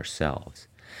for ourselves.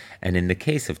 And in the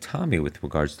case of Tommy with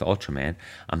regards to Ultraman,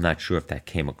 I'm not sure if that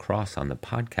came across on the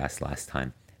podcast last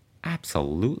time.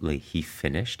 Absolutely, he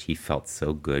finished. He felt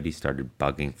so good. He started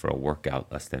bugging for a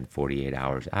workout less than 48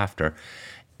 hours after.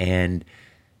 And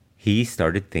he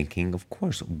started thinking, of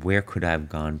course, where could I have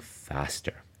gone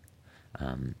faster?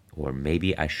 Or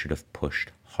maybe I should have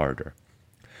pushed harder.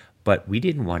 But we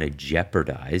didn't want to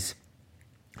jeopardize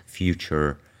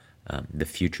the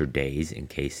future days,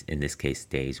 in this case,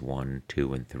 days 1,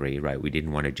 2, and 3, right? We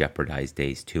didn't want to jeopardize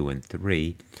days 2 and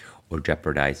 3 or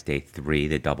jeopardize day 3,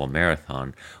 the double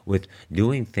marathon, with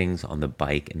doing things on the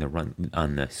bike and the run,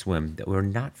 on the swim that we're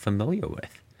not familiar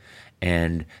with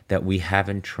and that we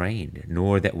haven't trained,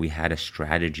 nor that we had a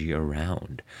strategy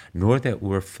around, nor that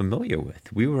we're familiar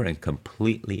with. We were in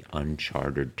completely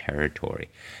uncharted territory.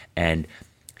 And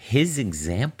his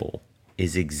example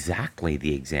is exactly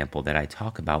the example that I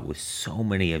talk about with so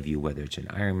many of you, whether it's an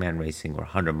Ironman racing or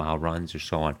 100-mile runs or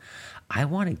so on. I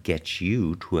want to get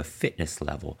you to a fitness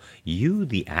level. You,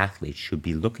 the athlete, should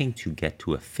be looking to get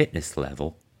to a fitness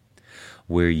level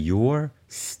where your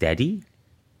steady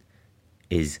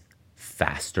is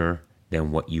faster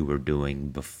than what you were doing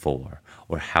before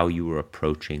or how you were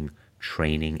approaching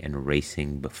training and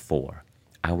racing before.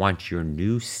 I want your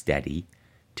new steady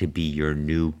to be your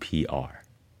new PR,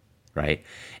 right?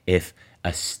 If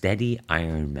a steady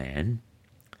Ironman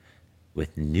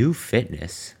with new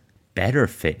fitness, better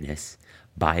fitness,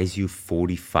 buys you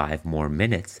 45 more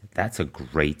minutes, that's a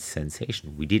great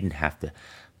sensation. We didn't have to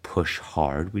push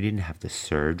hard, we didn't have to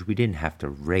surge, we didn't have to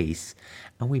race,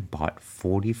 and we bought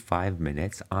 45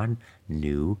 minutes on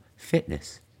new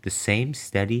fitness. The same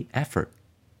steady effort,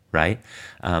 right?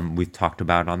 We've talked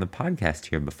about on the podcast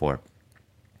here before.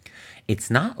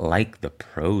 It's not like the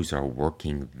pros are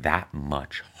working that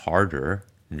much harder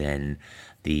than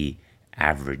the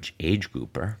average age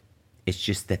grouper. It's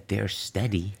just that their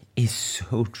steady is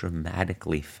so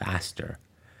dramatically faster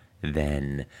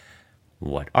than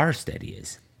what our steady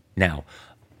is. Now,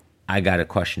 I got a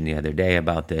question the other day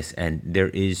about this, and there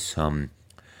is some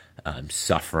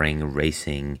suffering,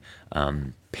 racing,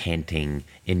 panting,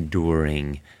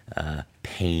 enduring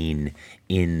pain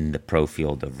in the pro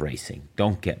field of racing.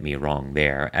 Don't get me wrong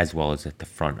there, as well as at the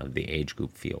front of the age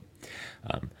group field.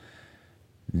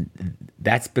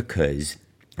 That's because,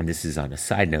 and this is on a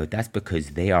side note, that's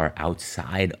because they are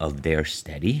outside of their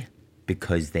steady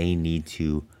because they need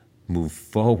to move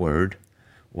forward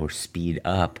or speed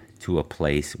up to a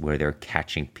place where they're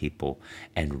catching people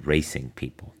and racing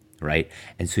people, right?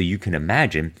 And so you can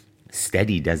imagine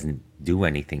steady doesn't do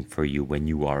anything for you when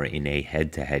you are in a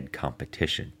head-to-head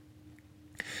competition.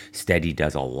 Steady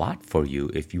does a lot for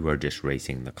you if you are just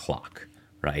racing the clock,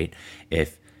 right?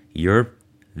 If you're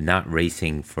not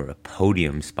racing for a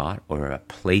podium spot or a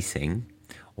placing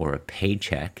or a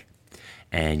paycheck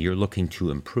and you're looking to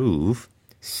improve,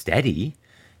 steady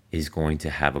is going to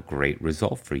have a great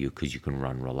result for you because you can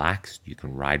run relaxed, you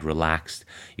can ride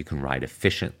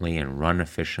efficiently and run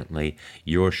efficiently.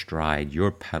 Your stride,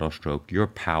 your pedal stroke, your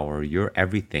power, your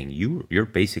everything. You're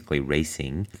basically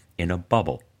racing in a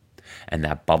bubble. And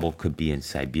that bubble could be in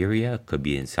Siberia, could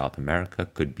be in South America,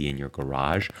 could be in your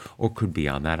garage, or could be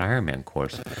on that Ironman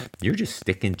course. You're just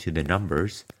sticking to the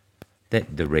numbers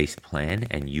that the race plan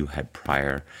and you had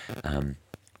prior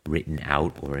written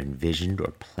out or envisioned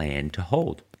or planned to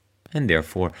hold. And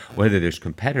therefore, whether there's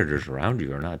competitors around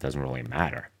you or not, it doesn't really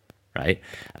matter, right?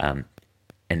 And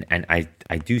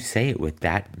I do say it with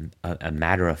that a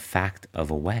matter of fact of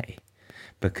a way.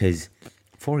 Because,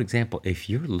 for example, if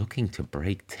you're looking to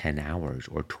break 10 hours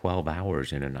or 12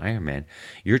 hours in an Ironman,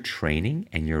 your training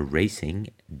and your racing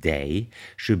day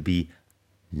should be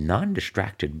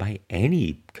non-distracted by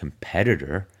any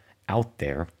competitor out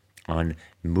there on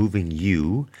moving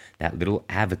you, that little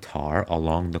avatar,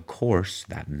 along the course,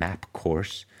 that map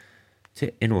course,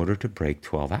 in order to break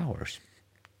 12 hours.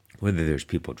 Whether there's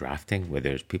people drafting, whether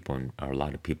there's people or a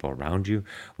lot of people around you,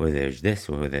 whether there's this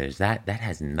or whether there's that, that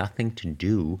has nothing to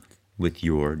do with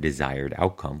your desired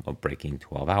outcome of breaking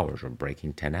 12 hours or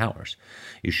breaking 10 hours.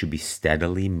 You should be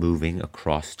steadily moving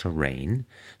across terrain,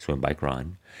 swim, bike,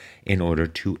 run, in order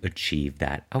to achieve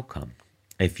that outcome.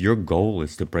 If your goal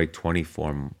is to break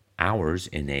 24 hours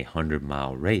in a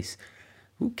 100-mile race,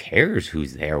 who cares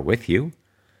who's there with you?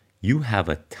 You have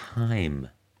a time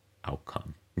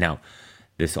outcome. Now,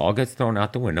 this all gets thrown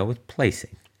out the window with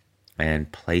placing.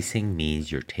 And placing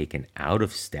means you're taken out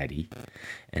of steady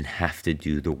and have to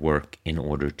do the work in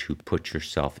order to put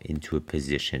yourself into a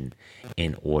position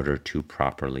in order to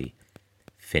properly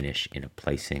finish in a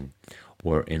placing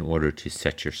or in order to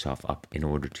set yourself up in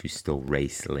order to still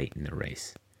race late in the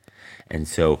race. And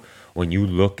so when you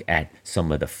look at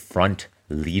some of the front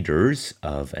leaders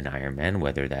of an Ironman,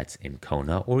 whether that's in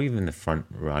Kona or even the front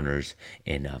runners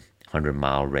in a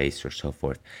 100-mile race or so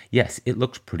forth, yes, it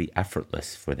looks pretty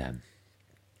effortless for them.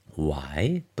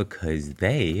 Why? Because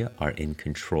they are in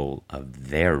control of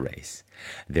their race.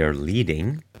 They're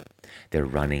leading, they're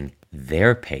running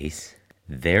their pace,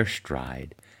 their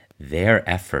stride, their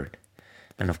effort.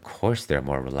 And of course, they're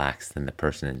more relaxed than the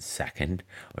person in second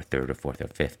or third or fourth or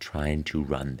fifth trying to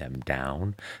run them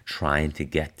down, trying to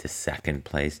get to second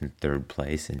place and third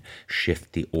place and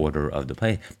shift the order of the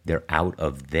play. They're out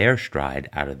of their stride,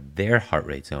 out of their heart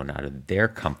rate zone, out of their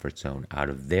comfort zone, out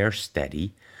of their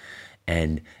steady,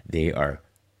 and they are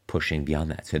pushing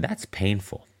beyond that. So that's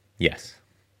painful. Yes,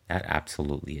 that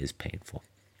absolutely is painful.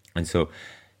 And so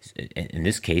In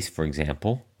this case, for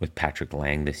example, with Patrick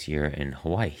Lang this year in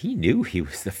Hawaii, he knew he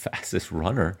was the fastest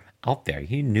runner out there.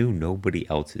 He knew nobody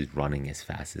else is running as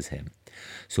fast as him.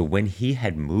 So when he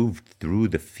had moved through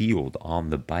the field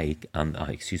on the bike, on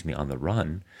the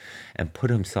run, and put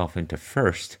himself into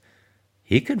first,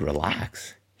 he could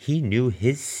relax. He knew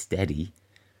his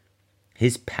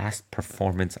past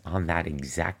performance on that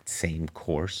exact same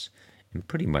course, in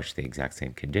pretty much the exact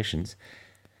same conditions,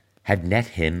 had net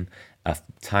him a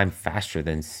time faster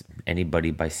than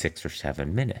anybody by 6 or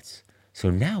 7 minutes.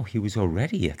 So now he was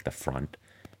already at the front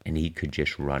and he could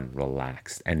just run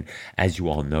relaxed. And as you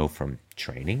all know from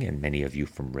training, and many of you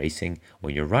from racing,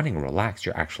 when you're running relaxed,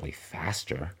 you're actually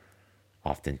faster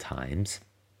oftentimes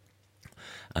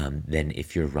than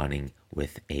if you're running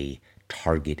with a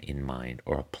target in mind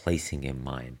or a placing in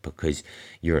mind, because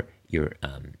you're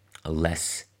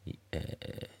less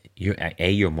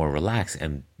you're more relaxed,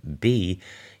 and B,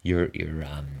 you're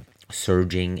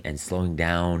surging and slowing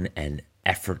down, and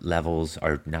effort levels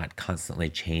are not constantly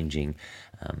changing,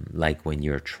 like when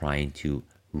you're trying to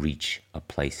reach a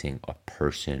placing, a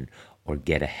person, or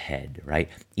get ahead, right?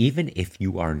 Even if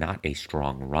you are not a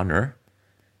strong runner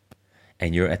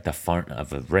and you're at the front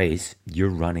of a race, you're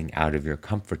running out of your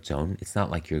comfort zone. It's not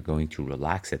like you're going to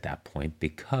relax at that point,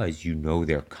 because you know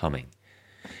they're coming.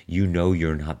 You know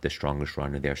you're not the strongest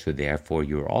runner there, so therefore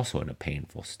you're also in a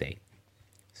painful state.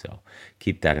 So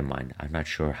keep that in mind. I'm not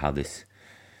sure how this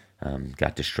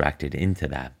got distracted into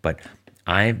that, but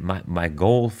my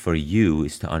goal for you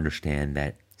is to understand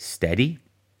that steady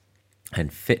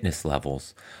and fitness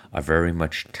levels are very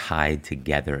much tied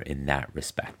together in that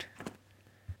respect.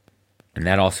 And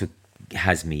that also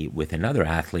has me with another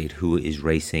athlete who is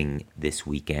racing this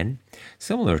weekend,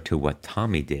 similar to what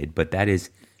Tommy did, but that is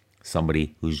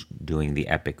somebody who's doing the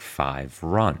Epic 5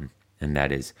 run, and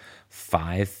that is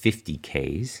 5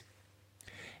 50Ks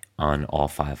on all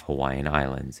 5 Hawaiian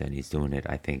islands, and he's doing it,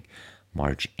 I think,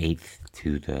 March 8th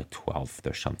to the 12th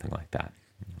or something like that.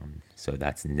 So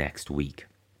that's next week.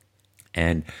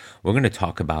 And we're going to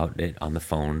talk about it on the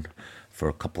phone for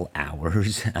a couple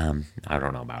hours. I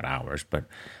don't know about hours, but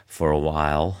for a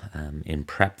while in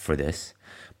prep for this.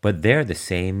 But there, the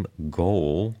same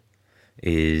goal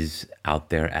is out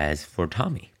there as for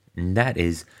Tommy. And that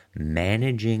is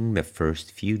managing the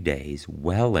first few days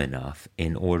well enough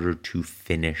in order to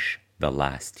finish the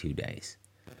last 2 days,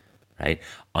 right?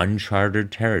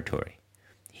 Uncharted territory.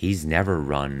 He's never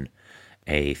run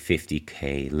a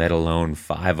 50K, let alone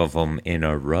 5 of them in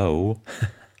a row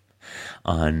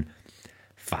on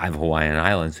 5 Hawaiian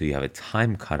islands. So you have a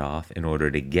time cutoff in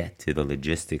order to get to the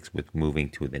logistics with moving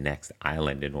to the next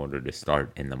island in order to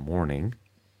start in the morning.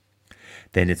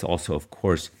 Then it's also, of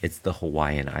course, it's the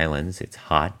Hawaiian Islands. It's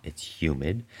hot, it's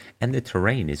humid, and the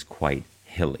terrain is quite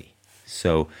hilly.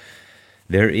 So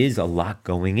there is a lot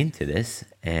going into this,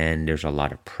 and there's a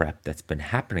lot of prep that's been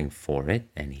happening for it.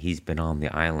 And he's been on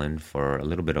the island for a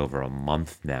little bit over a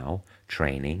month now,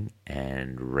 training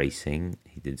and racing.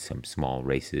 He did some small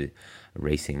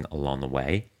racing along the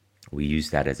way. We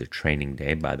used that as a training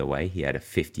day, by the way. He had a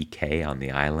 50K on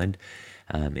the island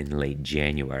in late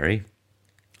January,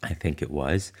 I think it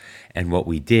was. And what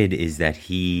we did is that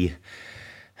he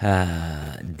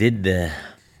did the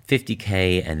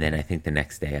 50K, and then I think the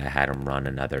next day I had him run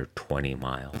another 20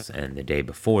 miles. And the day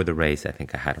before the race, I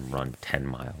think I had him run 10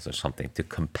 miles or something to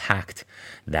compact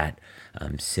that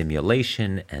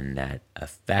simulation and that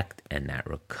effect and that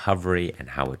recovery and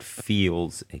how it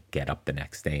feels. Get up the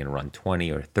next day and run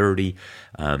 20 or 30.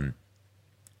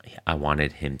 I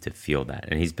wanted him to feel that,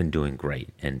 and he's been doing great.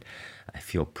 And I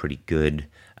feel pretty good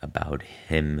about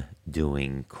him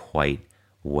doing quite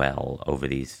well over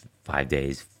these 5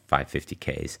 days,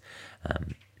 550Ks.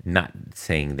 Not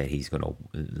saying that he's going to,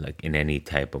 like, in any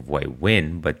type of way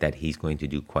win, but that he's going to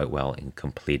do quite well in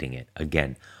completing it.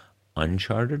 Again,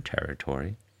 uncharted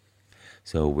territory.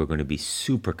 So we're going to be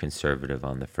super conservative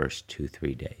on the first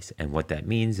 2-3 days. And what that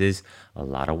means is a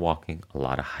lot of walking, a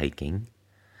lot of hiking,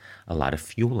 a lot of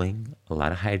fueling, a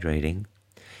lot of hydrating,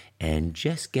 and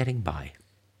just getting by.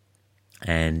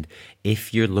 And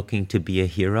if you're looking to be a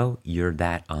hero, you're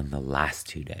that on the last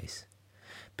 2 days,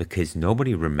 because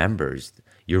nobody remembers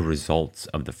your results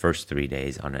of the first 3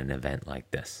 days on an event like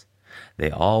this.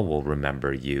 They all will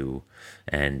remember you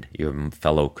and your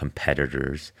fellow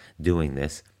competitors doing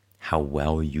this, how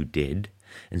well you did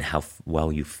and how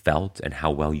well you felt and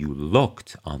how well you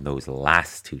looked on those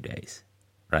last 2 days,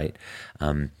 right?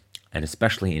 And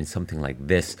especially in something like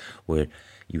this where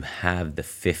you have the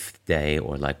 5th day,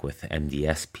 or like with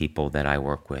MDS people that I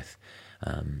work with,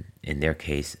 in their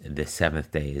case, the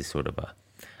 7th day is sort of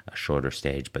a shorter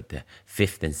stage, but the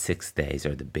 5th and 6th days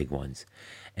are the big ones.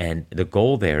 And the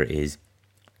goal there is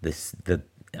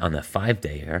on the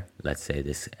 5-dayer, let's say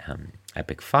this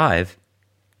Epic 5,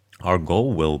 our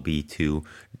goal will be to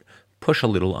push a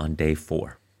little on day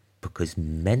 4, because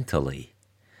mentally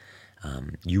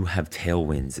you have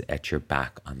tailwinds at your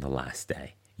back on the last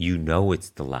day. You know it's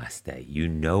the last day. You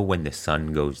know when the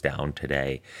sun goes down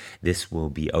today, this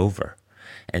will be over.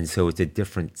 And so it's a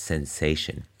different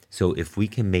sensation. So if we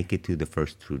can make it through the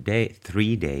first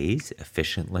 3 days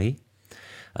efficiently,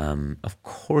 of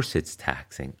course it's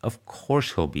taxing. Of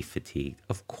course he'll be fatigued.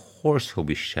 Of course he'll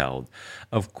be shelled.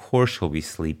 Of course he'll be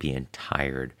sleepy and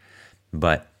tired.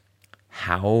 But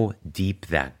how deep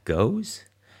that goes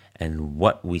and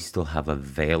what we still have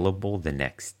available the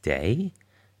next day,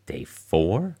 day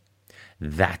 4,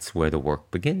 that's where the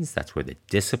work begins. That's where the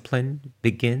discipline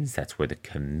begins. That's where the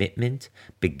commitment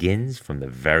begins from the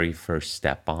very first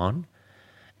step on.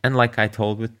 And like I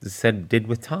did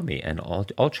with Tommy and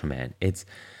Ultraman, it's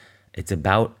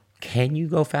about, can you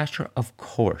go faster? Of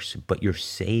course, but you're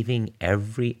saving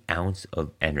every ounce of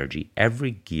energy,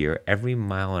 every gear, every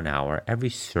mile an hour,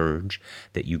 every surge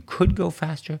that you could go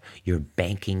faster. You're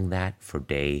banking that for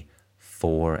day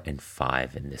 4 and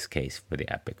 5 in this case for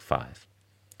the Epic 5.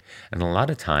 And a lot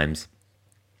of times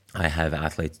I have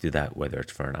athletes do that, whether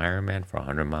it's for an Ironman, for a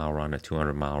 100-mile run, a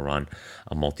 200-mile run,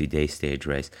 a multi-day stage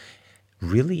race,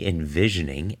 really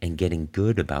envisioning and getting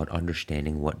good about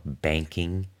understanding what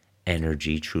banking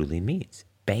energy truly means.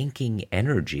 Banking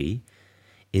energy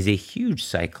is a huge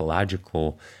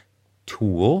psychological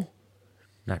tool,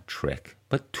 not trick,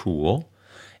 but tool,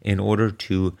 in order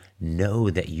to know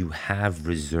that you have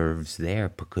reserves there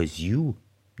because you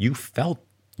felt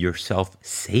yourself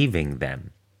saving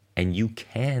them, and you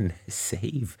can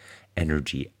save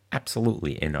energy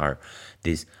absolutely in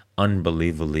these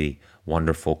unbelievably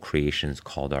wonderful creations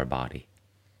called our body.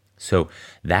 So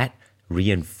that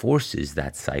reinforces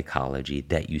that psychology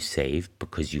that you saved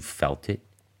because you felt it,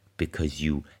 because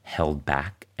you held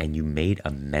back and you made a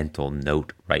mental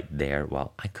note right there.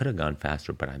 Well, I could have gone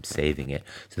faster, but I'm saving it.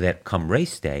 So that come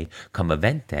race day, come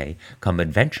event day, come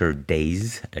adventure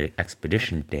days,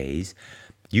 expedition days,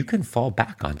 you can fall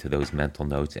back onto those mental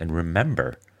notes and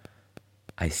remember,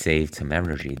 I saved some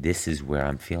energy. This is where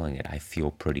I'm feeling it. I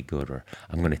feel pretty good, or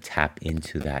I'm going to tap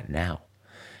into that now.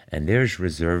 And there's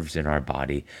reserves in our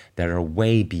body that are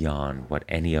way beyond what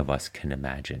any of us can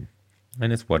imagine.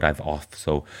 And it's what I've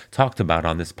also talked about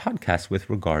on this podcast with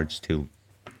regards to,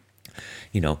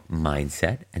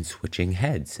 mindset and switching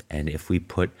heads. And if we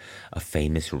put a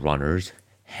famous runner's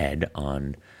head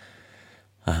on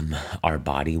our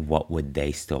body, what would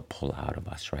they still pull out of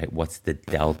us, right? What's the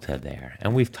delta there?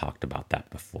 And we've talked about that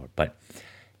before, but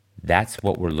that's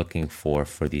what we're looking for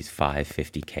these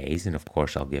 550Ks. And of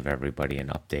course, I'll give everybody an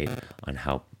update on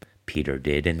how Peter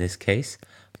did in this case.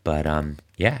 But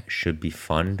it should be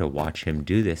fun to watch him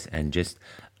do this and just,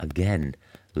 again,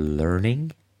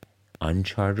 learning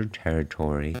uncharted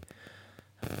territory,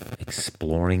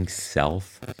 exploring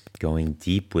self, going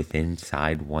deep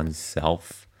inside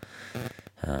oneself,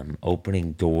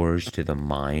 opening doors to the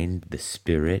mind, the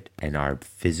spirit, and our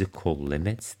physical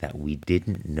limits that we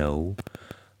didn't know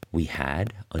we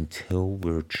had until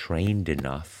we're trained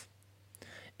enough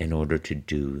in order to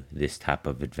do this type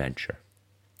of adventure.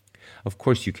 Of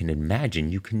course, you can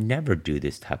imagine you can never do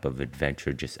this type of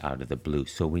adventure just out of the blue,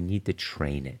 so we need to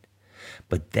train it.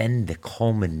 But then the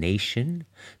culmination,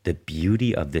 the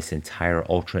beauty of this entire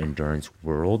ultra endurance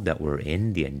world that we're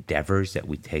in, the endeavors that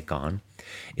we take on,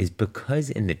 is because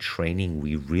in the training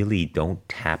we really don't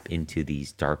tap into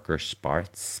these darker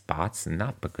spots, and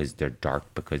not because they're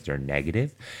dark, because they're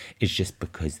negative. It's just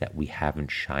because that we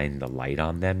haven't shined the light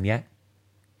on them yet.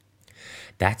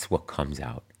 That's what comes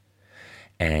out.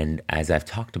 And as I've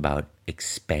talked about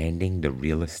expanding the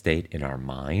real estate in our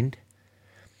mind,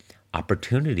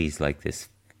 opportunities like this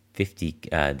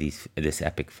Epic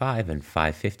 5 and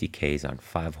 550Ks on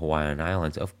 5 Hawaiian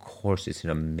islands, of course, it's an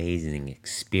amazing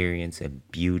experience and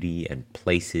beauty and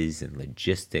places and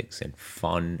logistics and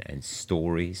fun and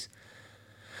stories.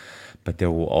 But there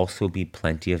will also be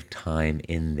plenty of time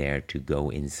in there to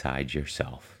go inside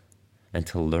yourself and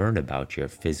to learn about your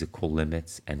physical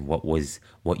limits and what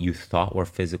you thought were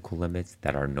physical limits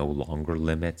that are no longer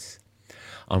limits,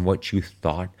 on what you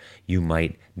thought you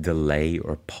might delay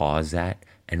or pause at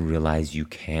and realize you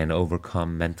can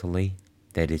overcome mentally,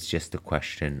 that it's just a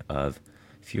question of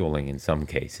fueling in some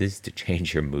cases to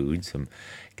change your mood,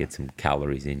 get some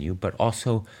calories in you, but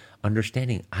also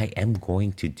understanding I am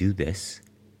going to do this.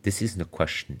 This isn't a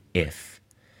question if,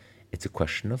 it's a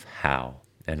question of how.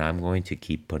 And I'm going to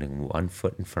keep putting one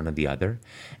foot in front of the other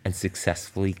and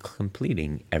successfully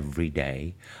completing every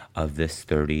day of this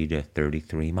 30 to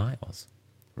 33 miles,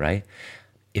 right?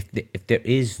 If there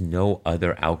is no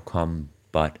other outcome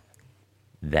but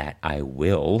that I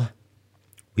will,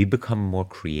 we become more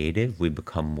creative, we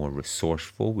become more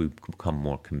resourceful, we become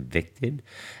more convicted,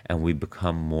 and we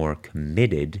become more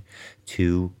committed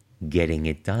to getting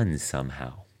it done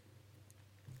somehow.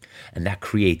 And that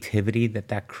creativity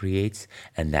that creates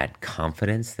and that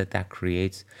confidence that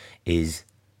creates is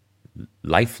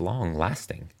lifelong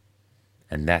lasting.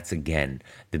 And that's, again,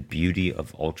 the beauty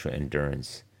of ultra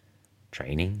endurance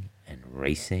training and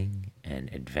racing and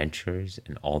adventures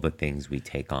and all the things we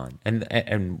take on.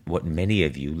 And what many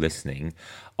of you listening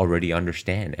already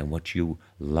understand, and what you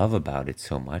love about it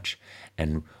so much,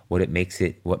 and what makes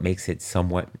it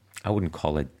somewhat, I wouldn't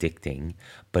call it addicting,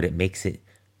 but it makes it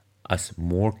us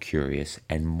more curious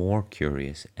and more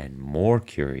curious and more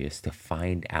curious to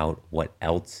find out what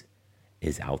else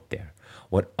is out there,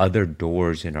 what other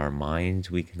doors in our minds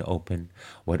we can open,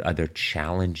 what other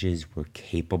challenges we're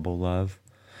capable of,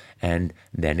 and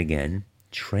then again,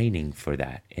 training for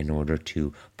that in order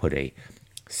to put a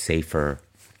safer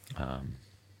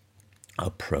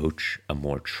approach, a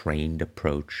more trained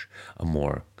approach, a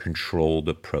more controlled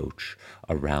approach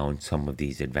around some of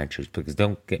these adventures. Because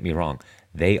don't get me wrong,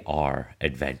 they are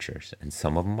adventures, and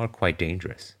some of them are quite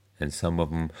dangerous, and some of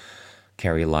them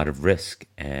carry a lot of risk,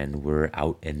 and we're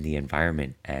out in the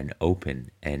environment and open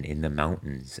and in the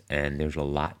mountains, and there's a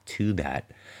lot to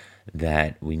that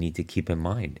we need to keep in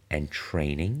mind. And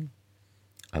training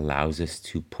allows us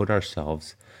to put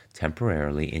ourselves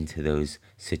temporarily into those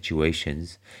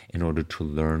situations in order to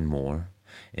learn more,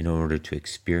 in order to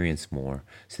experience more,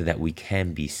 so that we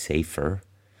can be safer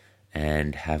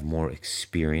and have more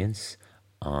experience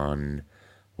on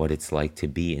what it's like to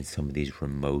be in some of these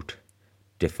remote,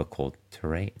 difficult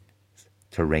terrains.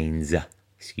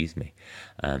 Excuse me.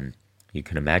 You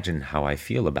can imagine how I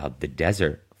feel about the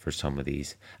desert for some of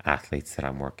these athletes that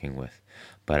I'm working with.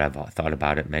 But I've thought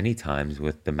about it many times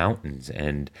with the mountains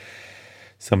and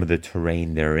some of the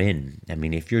terrain they're in. I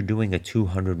mean, if you're doing a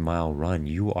 200-mile run,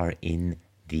 you are in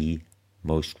the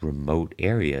most remote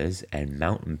areas and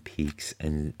mountain peaks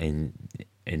in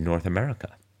North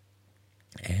America.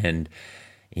 And,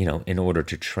 in order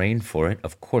to train for it,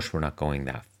 of course, we're not going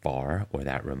that far or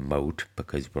that remote,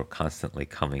 because we're constantly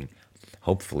coming,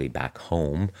 hopefully, back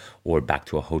home or back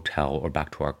to a hotel or back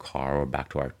to our car or back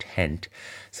to our tent,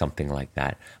 something like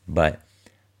that. But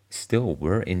still,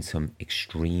 we're in some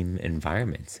extreme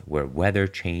environments where weather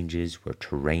changes, where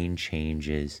terrain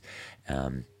changes,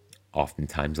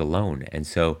 oftentimes alone. And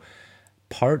so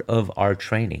part of our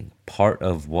training, part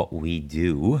of what we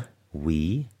do,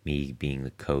 me being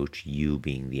the coach, you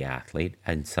being the athlete,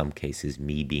 and in some cases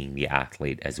me being the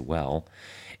athlete as well,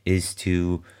 is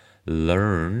to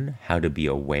learn how to be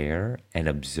aware and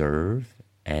observe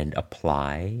and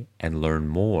apply and learn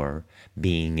more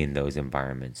being in those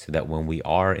environments, so that when we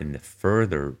are in the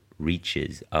further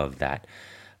reaches of that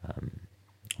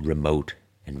remote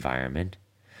environment,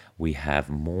 we have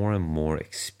more and more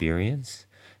experience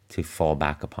to fall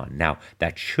back upon. Now,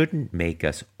 that shouldn't make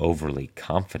us overly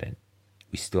confident.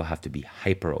 We still have to be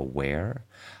hyper aware,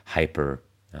 hyper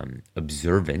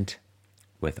observant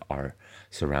with our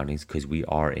surroundings, because we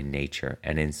are in nature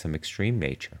and in some extreme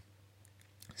nature.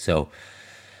 So,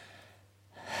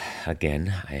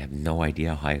 again, I have no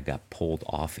idea how I got pulled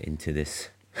off into this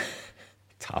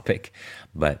topic,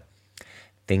 but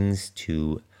things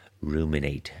to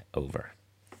ruminate over.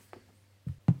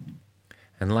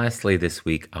 And lastly, this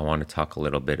week, I want to talk a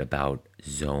little bit about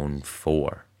Zone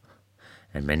 4.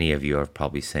 And many of you are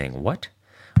probably saying, what?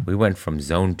 We went from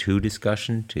Zone 2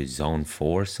 discussion to Zone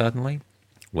 4 suddenly?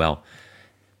 Well,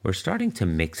 we're starting to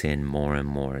mix in more and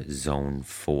more Zone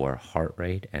 4 heart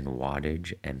rate and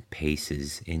wattage and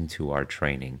paces into our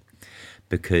training,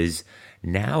 because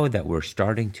now that we're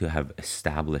starting to have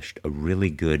established a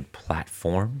really good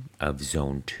platform of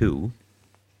Zone 2,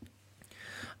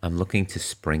 I'm looking to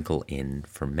sprinkle in,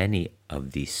 for many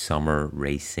of the summer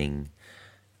racing,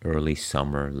 early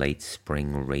summer, late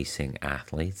spring racing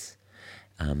athletes,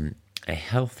 a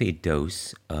healthy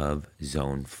dose of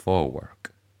Zone 4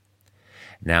 work.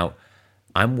 Now,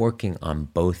 I'm working on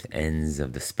both ends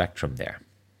of the spectrum there.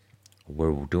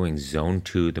 We're doing Zone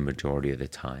 2 the majority of the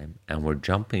time, and we're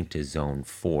jumping to Zone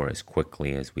 4 as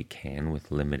quickly as we can,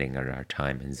 with limiting our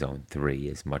time in Zone 3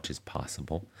 as much as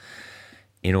possible,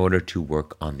 in order to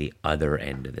work on the other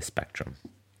end of the spectrum.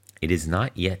 It is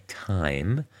not yet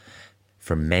time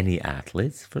for many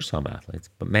athletes, for some athletes,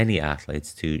 but many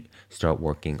athletes to start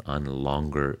working on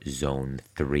longer zone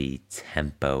 3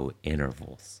 tempo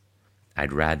intervals.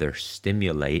 I'd rather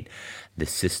stimulate the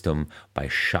system by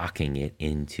shocking it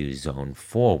into zone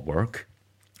 4 work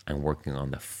and working on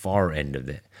the far end of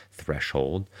the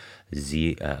threshold,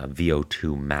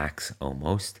 VO2 max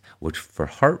almost, which for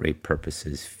heart rate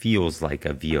purposes feels like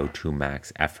a VO2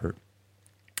 max effort.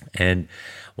 And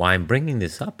why I'm bringing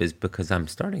this up is because I'm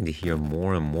starting to hear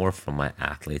more and more from my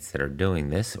athletes that are doing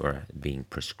this or being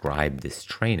prescribed this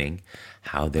training,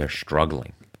 how they're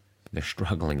struggling. They're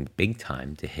struggling big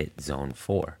time to hit zone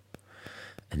 4.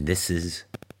 And this is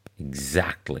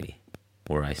exactly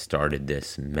where I started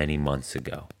this many months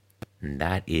ago. And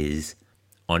that is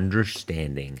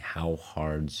understanding how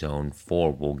hard zone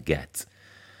 4 will get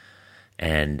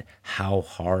and how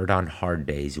hard on hard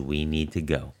days we need to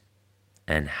go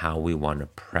and how we want to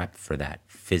prep for that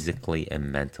physically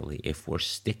and mentally. If we're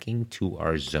sticking to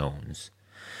our zones,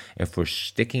 if we're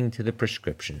sticking to the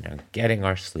prescription and getting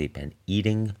our sleep and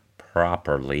eating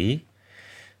properly,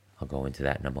 I'll go into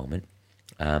that in a moment,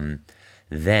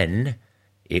 then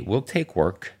it will take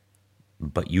work,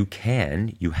 but you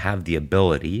have the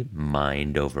ability,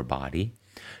 mind over body,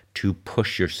 to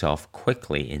push yourself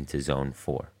quickly into zone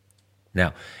 4.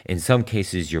 Now, in some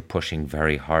cases, you're pushing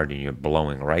very hard and you're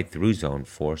blowing right through zone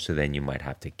 4, so then you might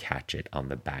have to catch it on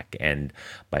the back end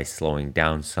by slowing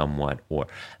down somewhat or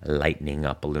lightening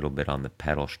up a little bit on the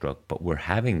pedal stroke. But we're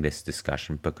having this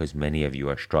discussion because many of you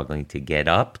are struggling to get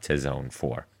up to zone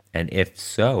 4. And if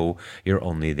so, you're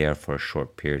only there for a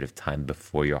short period of time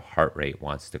before your heart rate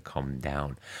wants to come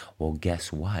down. Well,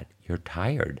 guess what? You're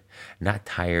tired. Not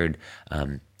tired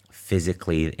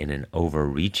physically in an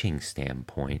overreaching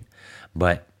standpoint,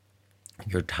 but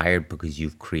you're tired because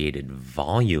you've created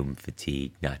volume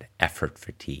fatigue, not effort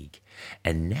fatigue.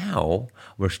 And now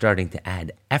we're starting to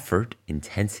add effort,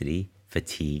 intensity,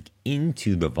 fatigue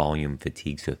into the volume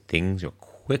fatigue. So things are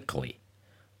quickly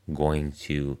going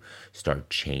to start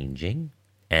changing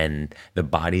and the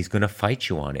body's going to fight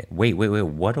you on it. Wait,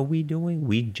 what are we doing?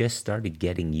 We just started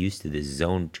getting used to this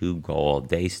zone 2 go all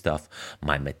day stuff.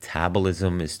 My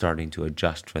metabolism is starting to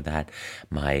adjust for that.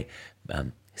 My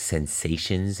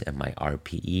sensations and my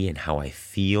RPE and how I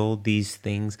feel these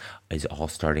things is all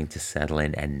starting to settle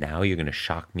in. And now you're going to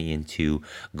shock me into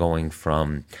going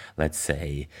from, let's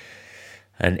say,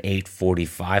 an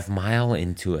 8:45 mile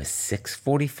into a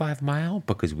 6:45 mile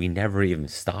because we never even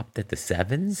stopped at the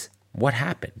 7s. What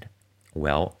happened?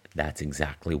 Well, that's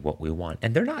exactly what we want.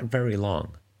 And they're not very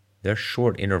long. They're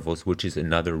short intervals, which is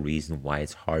another reason why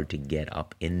it's hard to get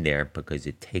up in there because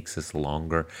it takes us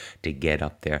longer to get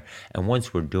up there. And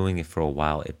once we're doing it for a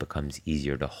while, it becomes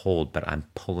easier to hold. But I'm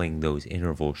pulling those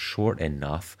intervals short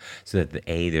enough so that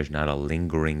A, there's not a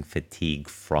lingering fatigue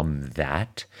from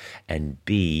that. And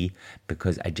B,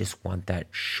 because I just want that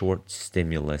short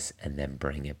stimulus and then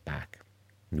bring it back.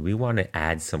 We want to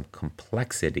add some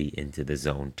complexity into the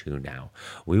zone 2 now.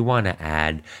 We want to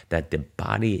add that the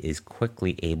body is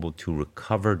quickly able to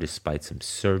recover despite some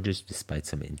surges, despite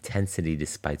some intensity,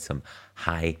 despite some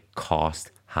high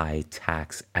cost, high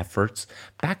tax efforts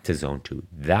back to zone 2.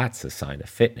 That's a sign of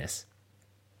fitness.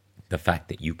 The fact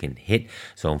that you can hit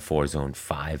zone 4, zone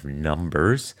 5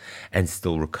 numbers and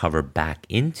still recover back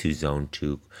into zone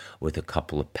 2 with a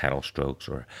couple of pedal strokes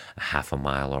or a half a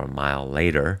mile or a mile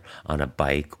later on a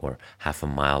bike or half a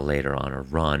mile later on a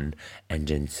run and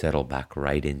then settle back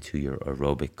right into your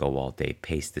aerobic go all day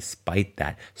pace despite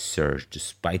that surge,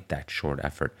 despite that short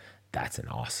effort, that's an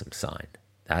awesome sign.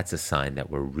 That's a sign that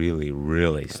we're really,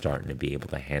 really starting to be able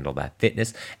to handle that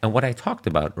fitness. And what I talked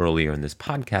about earlier in this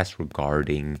podcast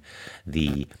regarding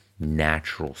the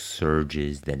natural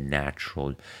surges, the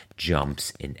natural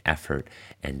jumps in effort,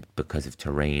 and because of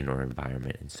terrain or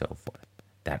environment and so forth,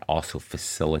 that also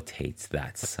facilitates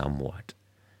that somewhat.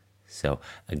 So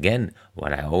again,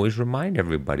 what I always remind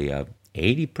everybody of,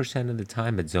 80% of the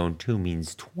time at zone 2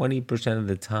 means 20% of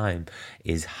the time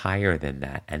is higher than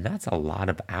that. And that's a lot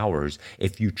of hours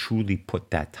if you truly put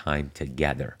that time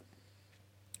together.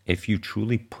 If you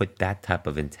truly put that type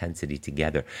of intensity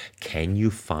together, can you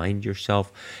find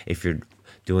yourself, if you're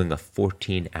doing a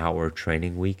 14-hour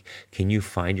training week, can you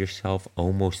find yourself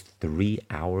almost 3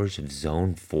 hours of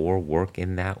zone 4 work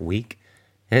in that week?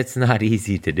 It's not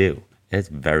easy to do. It's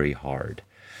very hard.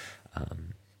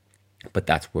 But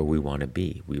that's where we want to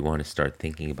be. We want to start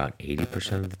thinking about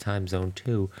 80% of the time zone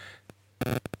 2,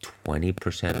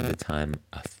 20% of the time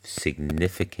a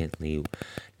significantly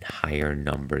higher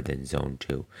number than zone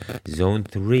 2. Zone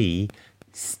 3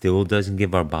 still doesn't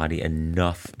give our body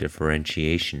enough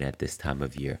differentiation at this time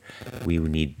of year. We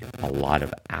need a lot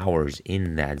of hours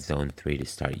in that zone 3 to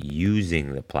start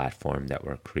using the platform that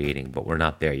we're creating, but we're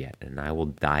not there yet. And I will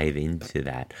dive into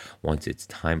that once it's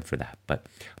time for that. But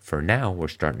for now, we're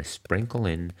starting to sprinkle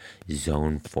in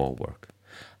zone 4 work.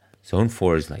 Zone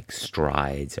 4 is like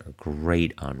strides, are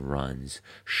great on runs,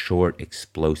 short,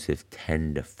 explosive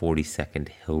 10 to 40 second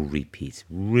hill repeats,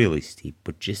 really steep,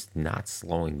 but just not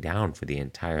slowing down for the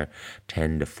entire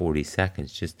 10 to 40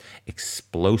 seconds, just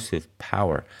explosive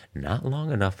power, not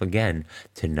long enough again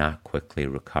to not quickly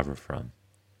recover from.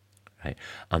 Right?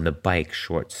 On the bike,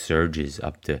 short surges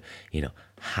up to,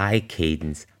 high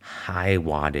cadence, high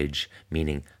wattage,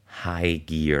 meaning high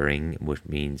gearing, which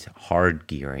means hard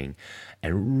gearing,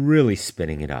 and really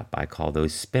spinning it up. I call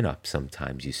those spin ups.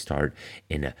 Sometimes you start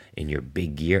in your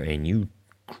big gear and you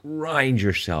grind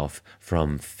yourself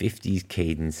from 50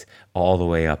 cadence all the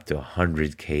way up to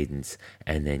 100 cadence,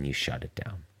 and then you shut it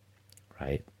down,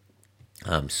 right?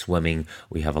 Swimming,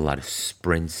 we have a lot of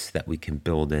sprints that we can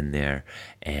build in there,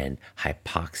 and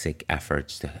hypoxic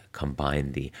efforts to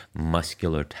combine the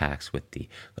muscular tax with the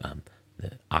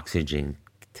oxygen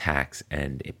tax,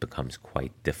 and it becomes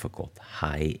quite difficult.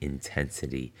 High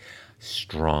intensity,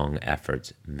 strong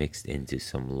efforts mixed into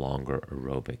some longer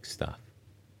aerobic stuff.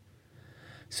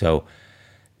 So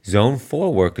zone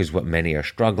 4 work is what many are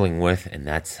struggling with, and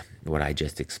that's what I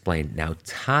just explained. Now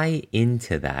tie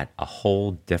into that a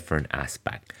whole different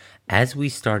aspect. As we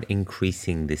start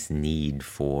increasing this need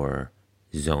for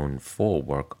zone 4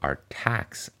 work, our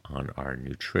tax on our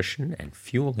nutrition and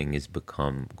fueling is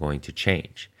going to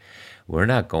change. We're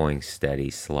not going steady,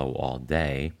 slow all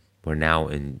day. We're now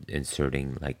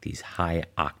inserting like these high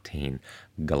octane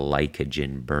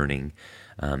glycogen burning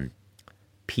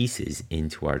pieces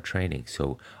into our training.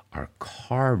 So our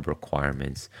carb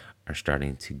requirements are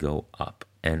starting to go up.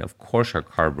 And of course, our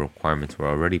carb requirements were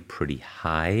already pretty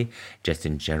high, just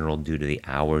in general, due to the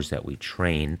hours that we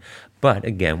train. But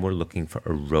again, we're looking for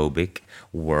aerobic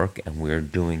work, and we're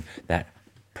doing that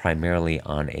primarily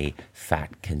on a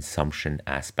fat consumption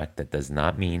aspect. That does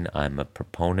not mean I'm a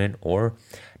proponent or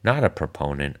not a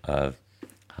proponent of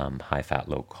high fat,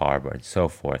 low carb, and so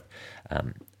forth.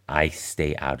 I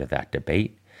stay out of that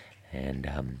debate.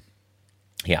 And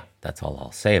yeah, that's all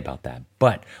I'll say about that.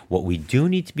 But what we do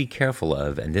need to be careful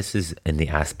of, and this is in the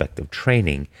aspect of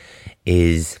training,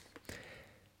 is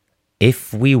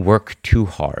if we work too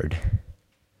hard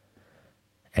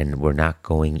and we're not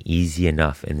going easy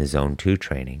enough in the zone 2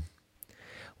 training,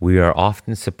 we are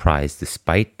often surprised,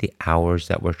 despite the hours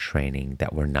that we're training,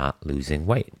 that we're not losing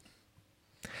weight.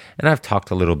 And I've talked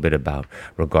a little bit about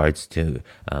regards to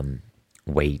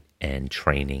weight and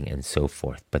training and so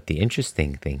forth. But the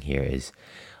interesting thing here is,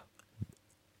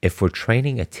 if we're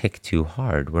training a tick too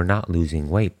hard, we're not losing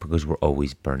weight because we're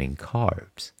always burning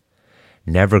carbs,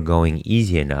 never going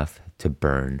easy enough to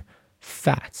burn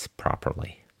fats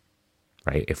properly,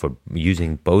 right? If we're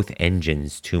using both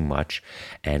engines too much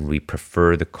and we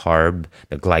prefer the carb,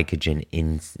 the glycogen,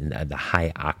 the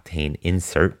high octane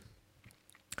insert,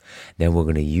 then we're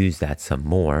going to use that some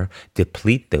more,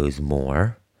 deplete those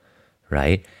more,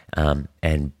 right?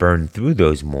 And burn through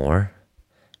those more,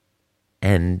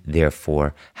 and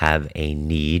therefore have a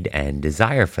need and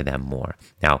desire for them more.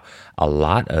 Now, a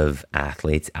lot of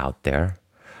athletes out there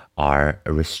are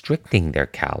restricting their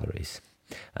calories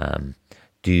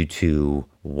due to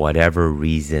whatever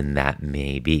reason that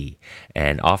may be.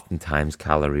 And oftentimes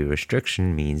calorie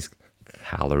restriction means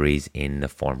calories in the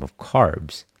form of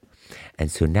carbs.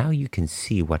 And so now you can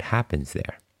see what happens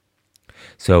there.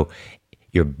 So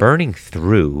you're burning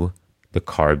through the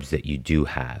carbs that you do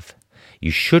have.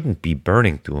 You shouldn't be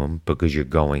burning through them because you're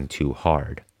going too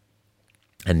hard.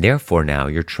 And therefore now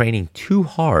you're training too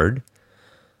hard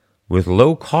with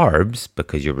low carbs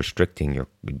because you're restricting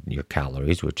your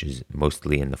calories, which is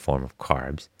mostly in the form of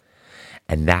carbs.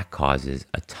 And that causes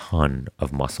a ton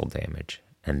of muscle damage.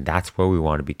 And that's where we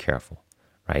want to be careful,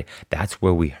 right? That's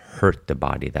where we hurt the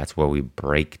body. That's where we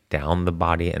break down the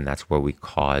body. And that's where we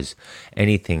cause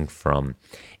anything from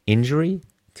injury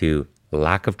to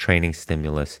lack of training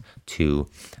stimulus to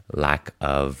lack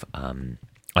of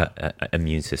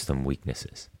immune system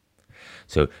weaknesses.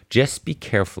 So just be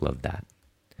careful of that.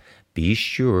 Be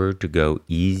sure to go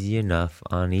easy enough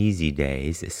on easy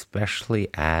days, especially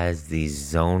as these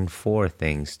zone 4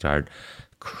 things start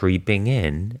creeping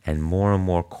in and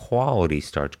more quality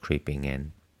starts creeping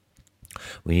in.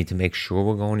 We need to make sure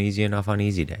we're going easy enough on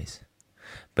easy days,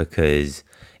 because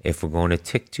if we're going to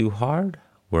tick too hard,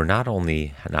 we're not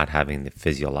only not having the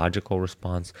physiological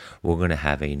response, we're going to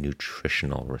have a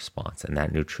nutritional response. And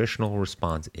that nutritional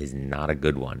response is not a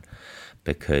good one,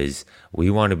 because we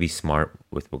want to be smart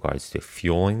with regards to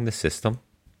fueling the system.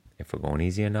 If we're going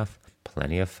easy enough,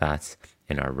 plenty of fats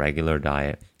in our regular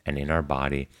diet and in our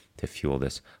body to fuel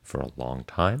this for a long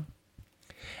time.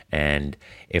 And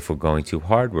if we're going too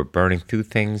hard, we're burning through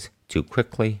things too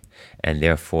quickly, and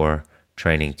therefore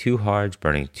training too hard,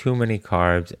 burning too many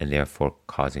carbs, and therefore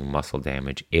causing muscle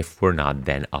damage if we're not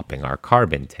then upping our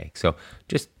carb intake. So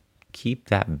just keep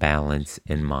that balance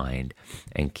in mind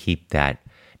and keep that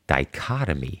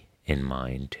dichotomy in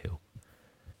mind too.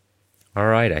 All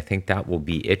right, I think that will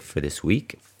be it for this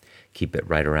week. Keep it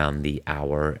right around the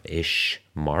hour-ish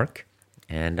mark.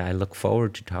 And I look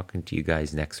forward to talking to you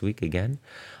guys next week again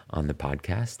on the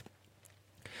podcast.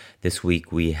 This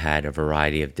week we had a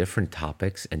variety of different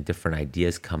topics and different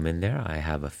ideas come in there. I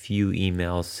have a few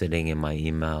emails sitting in my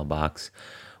email box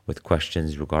with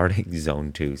questions regarding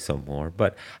Zone 2 some more,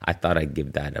 but I thought I'd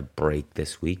give that a break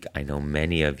this week. I know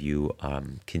many of you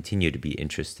continue to be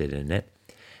interested in it,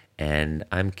 and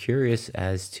I'm curious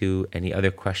as to any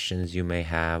other questions you may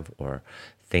have or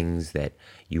things that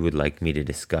you would like me to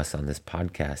discuss on this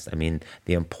podcast. I mean,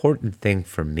 the important thing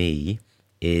for me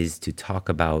is to talk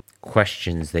about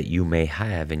questions that you may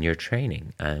have in your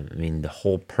training. I mean, the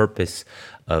whole purpose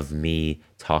of me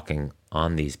talking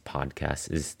on these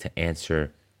podcasts is to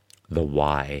answer the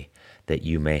why that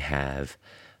you may have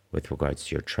with regards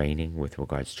to your training, with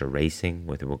regards to racing,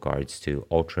 with regards to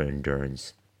ultra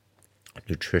endurance,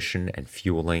 nutrition and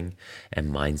fueling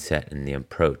and mindset and the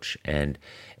approach. And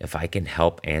if I can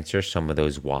help answer some of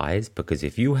those whys, because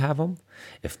if you have them,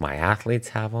 if my athletes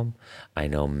have them, I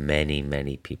know many,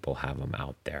 many people have them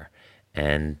out there.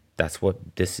 And that's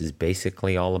what this is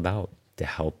basically all about, to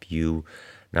help you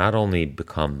not only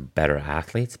become better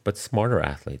athletes, but smarter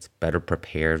athletes, better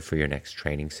prepared for your next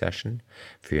training session,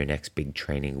 for your next big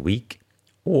training week,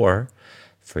 or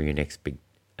for your next big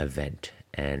event,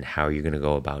 and how you're going to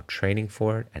go about training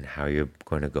for it, and how you're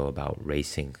going to go about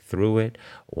racing through it,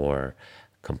 or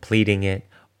completing it,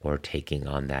 or taking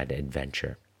on that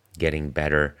adventure. Getting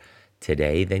better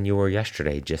today than you were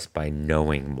yesterday just by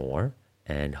knowing more,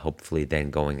 and hopefully then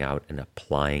going out and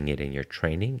applying it in your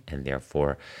training, and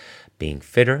therefore being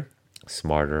fitter,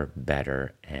 smarter,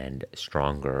 better, and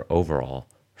stronger overall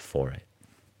for it.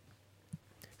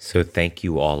 So thank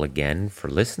you all again for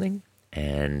listening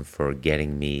and for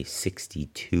getting me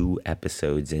 62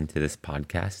 episodes into this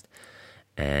podcast.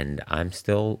 And I'm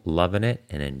still loving it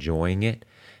and enjoying it.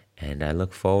 And I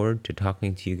look forward to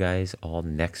talking to you guys all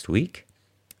next week,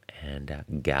 and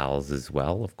gals as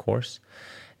well, of course.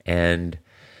 And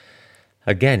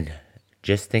again,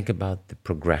 just think about the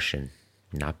progression,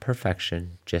 not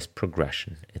perfection, just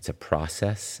progression. It's a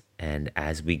process. And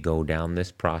as we go down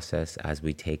this process, as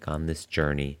we take on this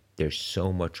journey, there's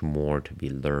so much more to be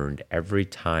learned every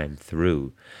time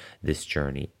through this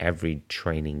journey. Every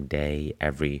training day,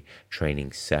 every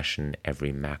training session,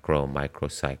 every macro, micro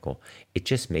cycle, it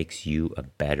just makes you a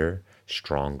better,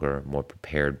 stronger, more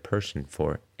prepared person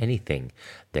for anything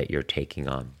that you're taking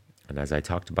on. And as I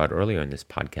talked about earlier in this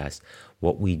podcast,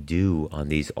 what we do on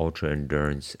these ultra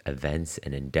endurance events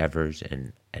and endeavors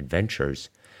and adventures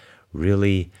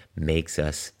really makes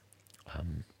us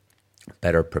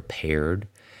better prepared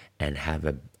and have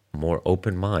a more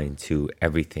open mind to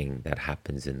everything that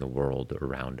happens in the world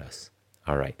around us.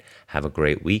 All right, have a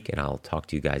great week, and I'll talk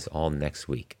to you guys all next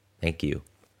week. Thank you.